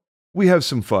 We have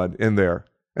some fun in there."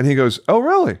 And he goes, "Oh,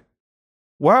 really?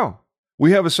 Wow.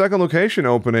 We have a second location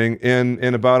opening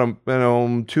in about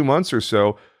 2 months or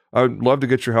so. I'd love to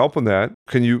get your help on that.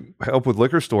 Can you help with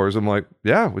liquor stores?" I'm like,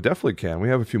 "Yeah, we definitely can. We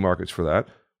have a few markets for that."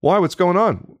 "Why? What's going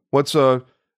on?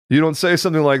 You don't say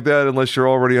something like that unless you're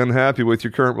already unhappy with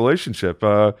your current relationship.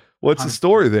 What's the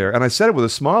story there?" And I said it with a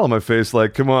smile on my face,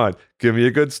 like, "Come on, give me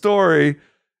a good story."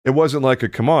 It wasn't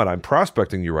like come on, I'm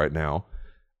prospecting you right now.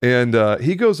 And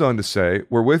he goes on to say,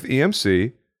 "We're with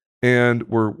EMC and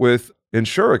we're with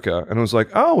Insurica." And I was like,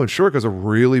 "Oh, Insurica's a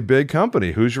really big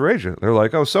company. Who's your agent?" They're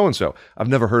like, "Oh, so-and-so." I've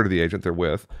never heard of the agent they're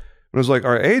with. And I was like,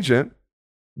 "Our agent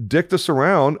dicked us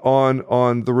around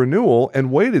on the renewal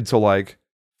and waited till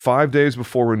 5 days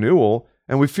before renewal,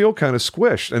 and we feel kind of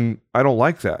squished, and I don't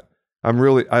like that. I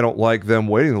don't like them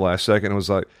waiting the last second." It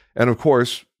was like, and of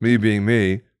course, me being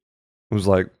me, I was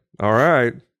like, "All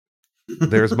right,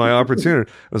 there's my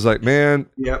opportunity." I was like, "Man,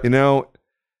 yep.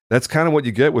 That's kind of what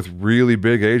you get with really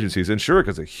big agencies."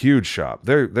 Insurica's a huge shop.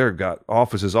 They've got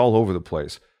offices all over the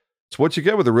place. It's what you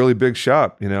get with a really big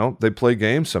shop. They play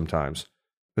games sometimes.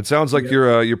 It sounds like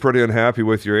you're pretty unhappy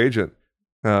with your agent,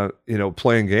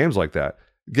 playing games like that.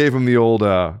 Gave him the old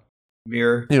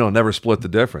mirror. Never split the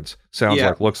difference. Sounds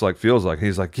like, looks like, feels like. And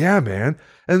he's like, "Yeah, man.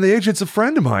 And the agent's a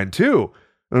friend of mine too."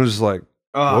 And I was just like,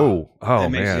 "Whoa, oh that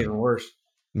man, makes it even worse."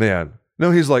 Man,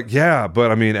 no, he's like, "Yeah,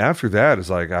 but I mean, after that, it's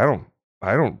like I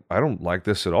don't like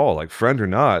this at all. Like, friend or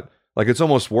not, like it's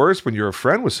almost worse when you're a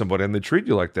friend with somebody and they treat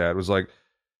you like that." It was like,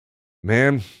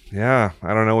 man, yeah,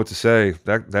 I don't know what to say.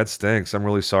 That stinks. I'm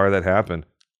really sorry that happened.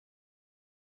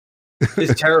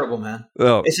 It's terrible, man.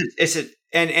 Oh.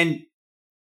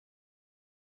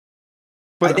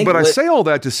 But I say all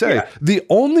that to say, the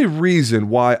only reason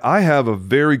why I have a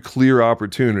very clear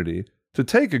opportunity to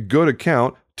take a good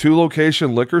account,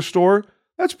 2-location liquor store,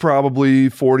 that's probably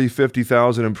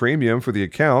 $40,000-$50,000 in premium for the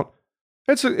account.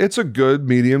 It's a good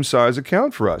medium-sized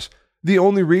account for us. The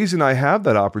only reason I have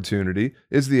that opportunity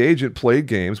is the agent played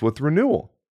games with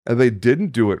renewal, and they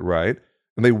didn't do it right,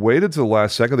 and they waited to the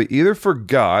last second. They either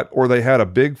forgot or they had a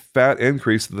big fat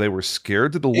increase that they were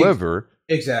scared to deliver.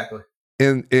 Exactly.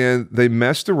 And they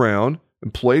messed around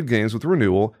and played games with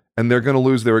renewal, and they're going to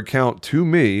lose their account to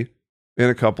me in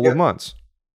a couple of months.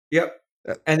 Yep.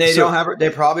 And they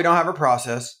probably don't have a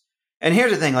process. And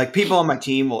here's the thing, people on my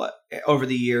team over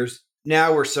the years,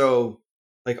 now we're so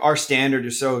our standard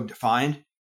is so defined.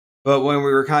 But when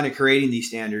we were kind of creating these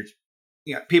standards,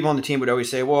 people on the team would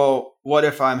always say, "Well, what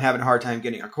if I'm having a hard time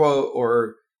getting a quote,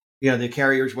 or the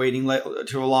carrier's waiting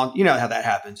too long?" You know how that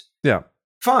happens. Yeah.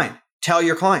 Fine. Tell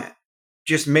your client.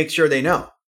 Just make sure they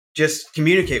know. Just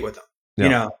communicate with them.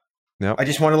 Yep. I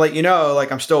just want to let you know,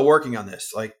 I'm still working on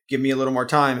this. Give me a little more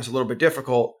time. It's a little bit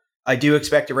difficult. I do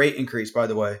expect a rate increase, by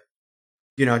the way.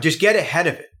 Just get ahead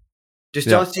of it. Just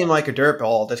don't seem like a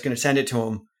dirtball that's going to send it to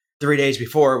them 3 days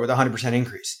before with a 100%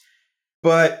 increase.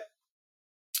 But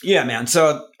Yeah, man.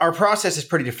 So our process is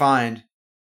pretty defined,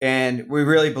 and we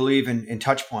really believe in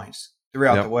touch points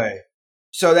throughout the way.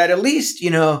 So that at least,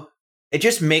 it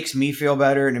just makes me feel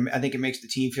better, and I think it makes the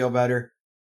team feel better,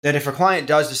 that if a client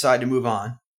does decide to move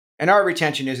on, and our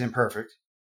retention isn't perfect,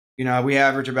 we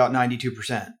average about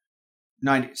 92%.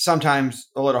 Sometimes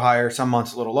a little higher, some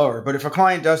months a little lower. But if a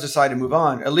client does decide to move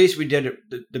on, at least we did it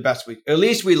the best at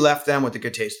least we left them with a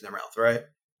good taste in their mouth, right?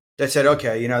 That said,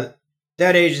 okay,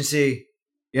 that agency,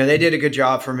 they did a good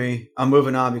job for me. I'm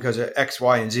moving on because of X,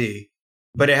 Y, and Z.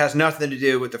 But it has nothing to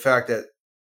do with the fact that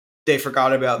they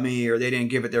forgot about me, or they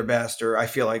didn't give it their best, or I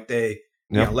feel like they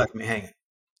left me hanging.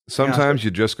 Sometimes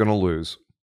you're just going to lose.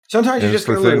 Sometimes you're just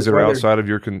going to lose. For things that are outside of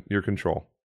your control.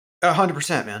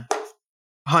 100%, man.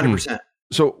 100%.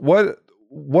 So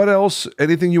what else?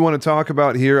 Anything you want to talk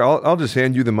about here? I'll just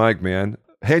hand you the mic, man.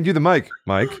 Hand you the mic,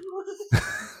 Mike.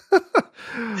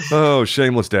 Oh,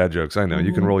 shameless dad jokes. I know.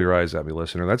 You can roll your eyes at me,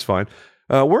 listener. That's fine.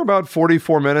 We're about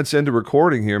 44 minutes into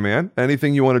recording here, man.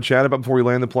 Anything you want to chat about before we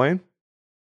land the plane?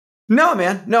 No,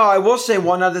 man. No, I will say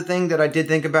one other thing that I did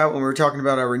think about when we were talking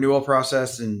about our renewal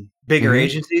process and bigger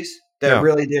agencies that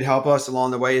really did help us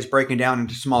along the way is breaking down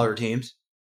into smaller teams.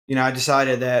 I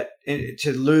decided that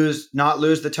to not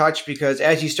lose the touch, because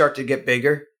as you start to get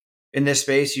bigger in this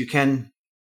space, you can,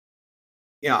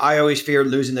 I always feared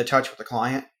losing the touch with the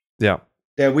client. Yeah.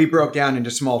 That we broke down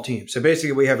into small teams. So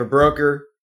basically we have a broker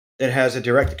that has a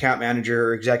direct account manager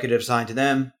or executive assigned to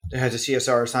them, that has a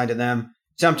CSR assigned to them.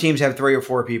 Some teams have 3 or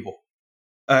 4 people.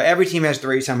 Every team has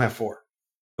 3, some have 4.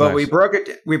 But nice.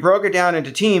 we broke it down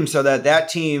into teams so that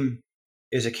team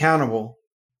is accountable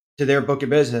to their book of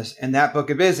business, and that book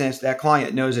of business, that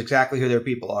client knows exactly who their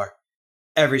people are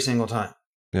every single time.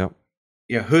 Yeah.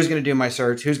 Who's going to do my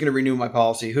search? Who's going to renew my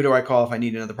policy? Who do I call if I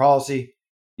need another policy?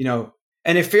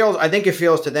 And I think it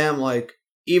feels to them like,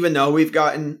 even though we've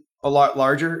gotten a lot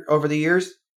larger over the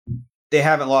years, they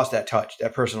haven't lost that touch,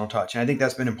 that personal touch. And I think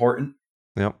that's been important.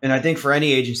 Yeah. And I think for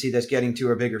any agency that's getting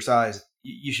to a bigger size,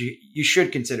 you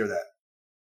should consider that.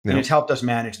 And it's helped us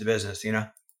manage the business,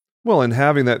 Well, and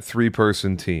having that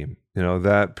 3-person team,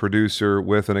 that producer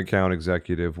with an account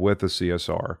executive with a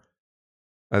CSR,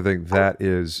 I think that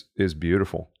is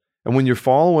beautiful. And when you're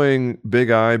following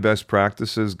Big I best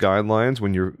practices guidelines,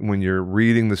 when you're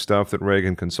reading the stuff that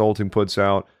Reagan Consulting puts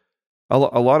out, a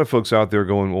lot of folks out there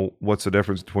going, well, what's the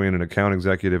difference between an account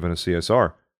executive and a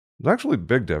CSR? There's actually a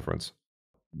big difference.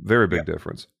 Very big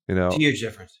difference. Huge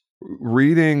difference.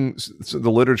 Reading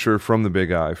the literature from the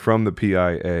Big I, from the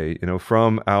PIA,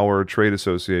 from our trade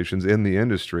associations in the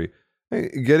industry,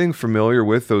 getting familiar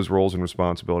with those roles and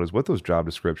responsibilities, with those job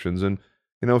descriptions, and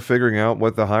figuring out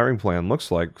what the hiring plan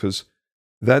looks like. Because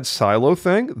that silo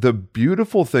thing, the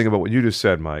beautiful thing about what you just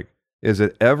said, Mike, is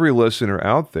that every listener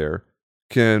out there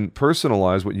can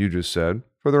personalize what you just said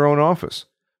for their own office.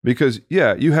 Because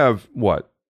you have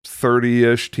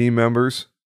 30-ish team members.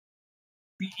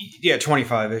 Yeah,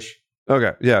 25-ish.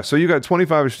 Okay, yeah. So you got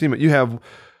 25-ish team. You have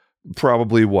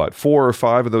probably 4 or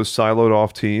 5 of those siloed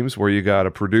off teams where you got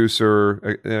a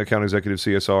producer, an account executive,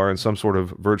 CSR, and some sort of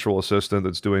virtual assistant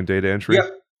that's doing data entry.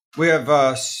 Yep. We have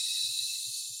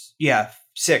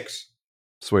 6.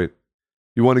 Sweet.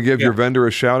 You want to give your vendor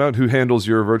a shout out? Who handles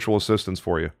your virtual assistants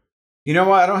for you? You know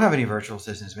what? I don't have any virtual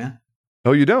assistants, man.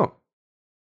 Oh, you don't?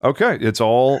 Okay, it's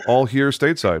all here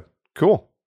stateside. Cool.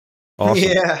 Awesome.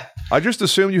 Yeah. I just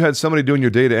assumed you had somebody doing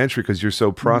your data entry because you're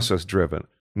so process driven.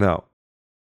 No.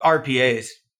 RPAs.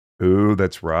 Ooh,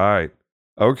 that's right.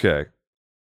 Okay.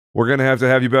 We're going to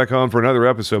have you back on for another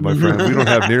episode, my friend. We don't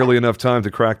have nearly enough time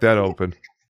to crack that open.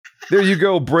 There you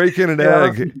go, breaking an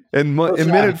egg. And in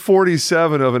minute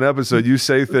 47 of an episode, you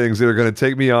say things that are going to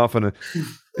take me off in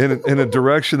a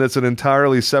direction that's an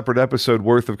entirely separate episode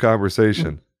worth of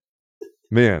conversation.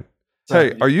 Man.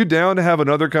 Hey, are you down to have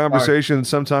another conversation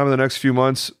sometime in the next few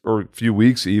months or few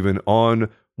weeks even on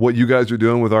what you guys are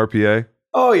doing with RPA?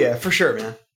 Oh, yeah, for sure,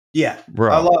 man. Yeah.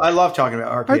 Bro. I love talking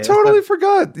about RPA. I totally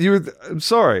forgot. I'm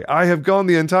sorry. I have gone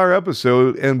the entire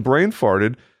episode and brain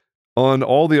farted on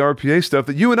all the RPA stuff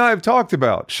that you and I have talked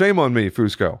about. Shame on me,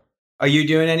 Fusco. Are you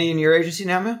doing any in your agency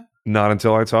now, man? Not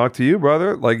until I talk to you,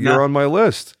 brother. You're on my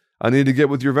list. I need to get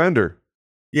with your vendor.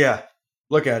 Yeah.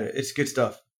 Look at it. It's good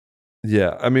stuff.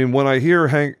 Yeah, I mean, when I hear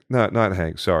Hank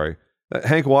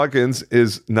Watkins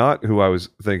is not who I was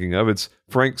thinking of. It's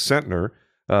Frank Sentner.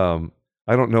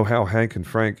 I don't know how Hank and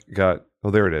Frank got.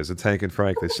 Oh, there it is. It's Hank and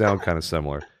Frank. They sound kind of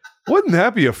similar. Wouldn't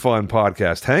that be a fun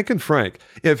podcast? Hank and Frank.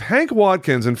 If Hank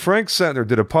Watkins and Frank Sentner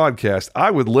did a podcast,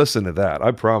 I would listen to that. I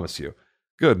promise you.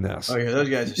 Goodness. Oh, yeah, those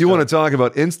guys are You want to talk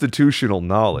about institutional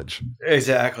knowledge.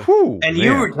 Exactly. Whew, and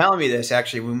you were telling me this,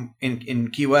 actually, in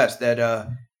Key West, that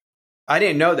I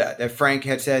didn't know that Frank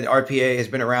had said RPA has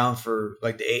been around for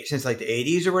since the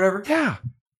 80s or whatever. Yeah.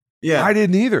 Yeah. I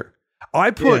didn't either.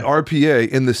 I put RPA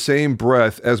in the same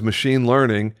breath as machine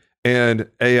learning and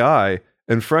AI,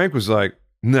 and Frank was like,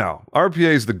 no,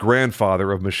 RPA is the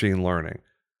grandfather of machine learning.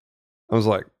 I was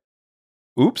like,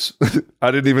 oops,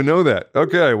 I didn't even know that.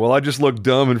 Okay, well, I just looked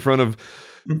dumb in front of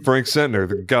Frank Sentner,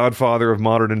 the godfather of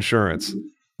modern insurance.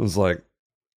 I was like,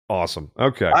 awesome.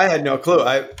 Okay. I had no clue.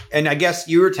 I guess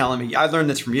you were telling me, I learned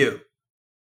this from you,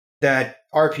 that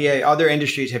RPA, other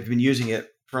industries have been using it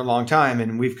for a long time,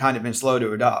 and we've kind of been slow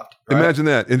to adopt. Right? Imagine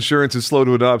that. Insurance is slow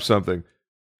to adopt something.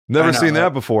 Never seen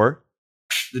that before.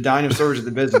 The dinosaurs of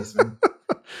the business, man.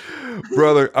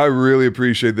 Brother, I really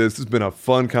appreciate this. This has been a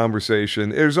fun conversation.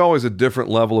 There's always a different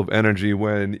level of energy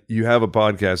when you have a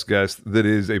podcast guest that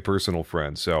is a personal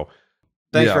friend. So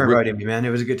thanks for inviting me, man.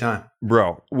 It was a good time.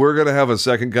 Bro, we're going to have a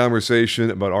second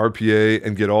conversation about RPA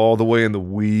and get all the way in the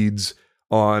weeds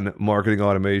on marketing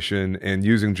automation and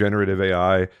using generative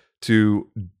AI to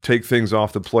take things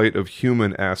off the plate of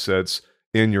human assets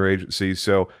in your agency.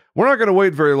 So we're not going to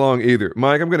wait very long either.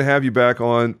 Mike, I'm going to have you back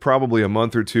on probably a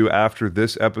month or two after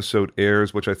this episode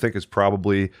airs, which I think is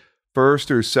probably first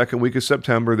or second week of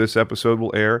September. This episode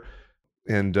will air.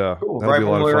 And cool. That'll be a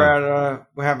lot of fun.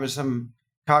 We're having some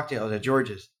cocktails at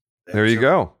George's. There you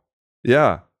go.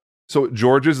 Yeah. So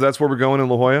George's, that's where we're going in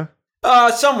La Jolla?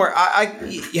 Somewhere.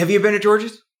 Have you been to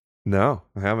George's? No,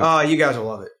 I haven't. You guys will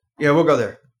love it. Yeah, we'll go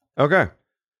there. Okay.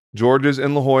 George's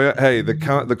in La Jolla. Hey, the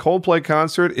Coldplay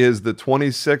concert is the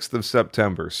 26th of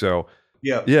September. So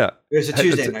yeah. It's a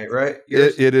Tuesday night, right?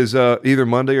 It is either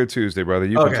Monday or Tuesday, brother.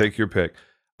 You can take your pick.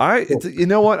 You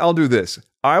know what? I'll do this.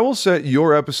 I will set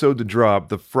your episode to drop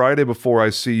the Friday before I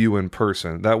see you in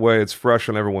person. That way it's fresh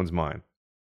on everyone's mind.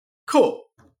 Cool.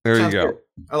 There you go. Good.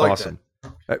 I like awesome.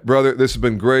 Brother, this has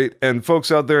been great. And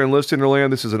folks out there in listener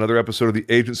land, this is another episode of the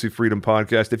Agency Freedom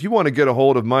Podcast. If you want to get a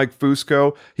hold of Mike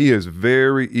Fusco, he is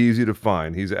very easy to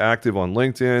find. He's active on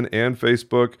LinkedIn and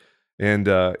Facebook. And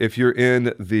if you're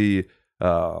in the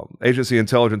Agency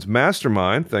Intelligence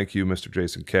Mastermind, thank you, Mr.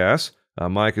 Jason Cass.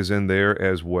 Mike is in there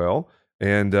as well.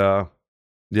 And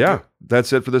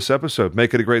that's it for this episode.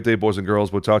 Make it a great day, boys and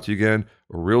girls. We'll talk to you again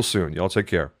real soon. Y'all take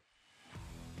care.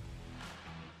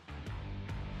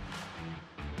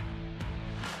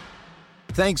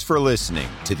 Thanks for listening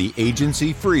to the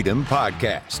Agency Freedom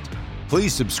Podcast.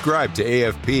 Please subscribe to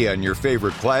AFP on your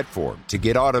favorite platform to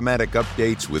get automatic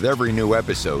updates with every new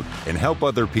episode and help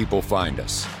other people find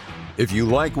us. If you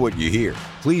like what you hear,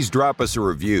 please drop us a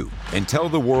review and tell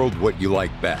the world what you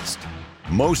like best.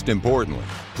 Most importantly,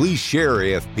 please share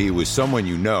AFP with someone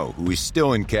you know who is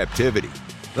still in captivity.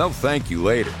 They'll thank you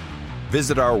later.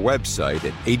 Visit our website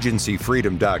at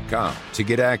agencyfreedom.com to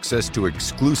get access to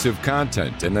exclusive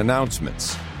content and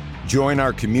announcements. Join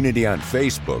our community on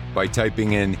Facebook by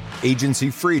typing in Agency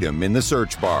Freedom in the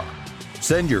search bar.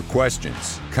 Send your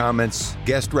questions, comments,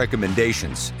 guest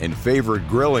recommendations, and favorite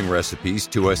grilling recipes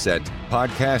to us at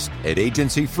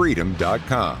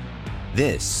podcast@agencyfreedom.com.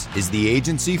 This is the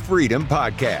Agency Freedom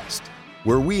Podcast,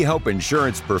 where we help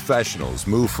insurance professionals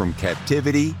move from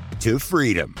captivity to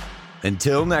freedom.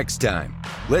 Until next time,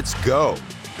 let's go.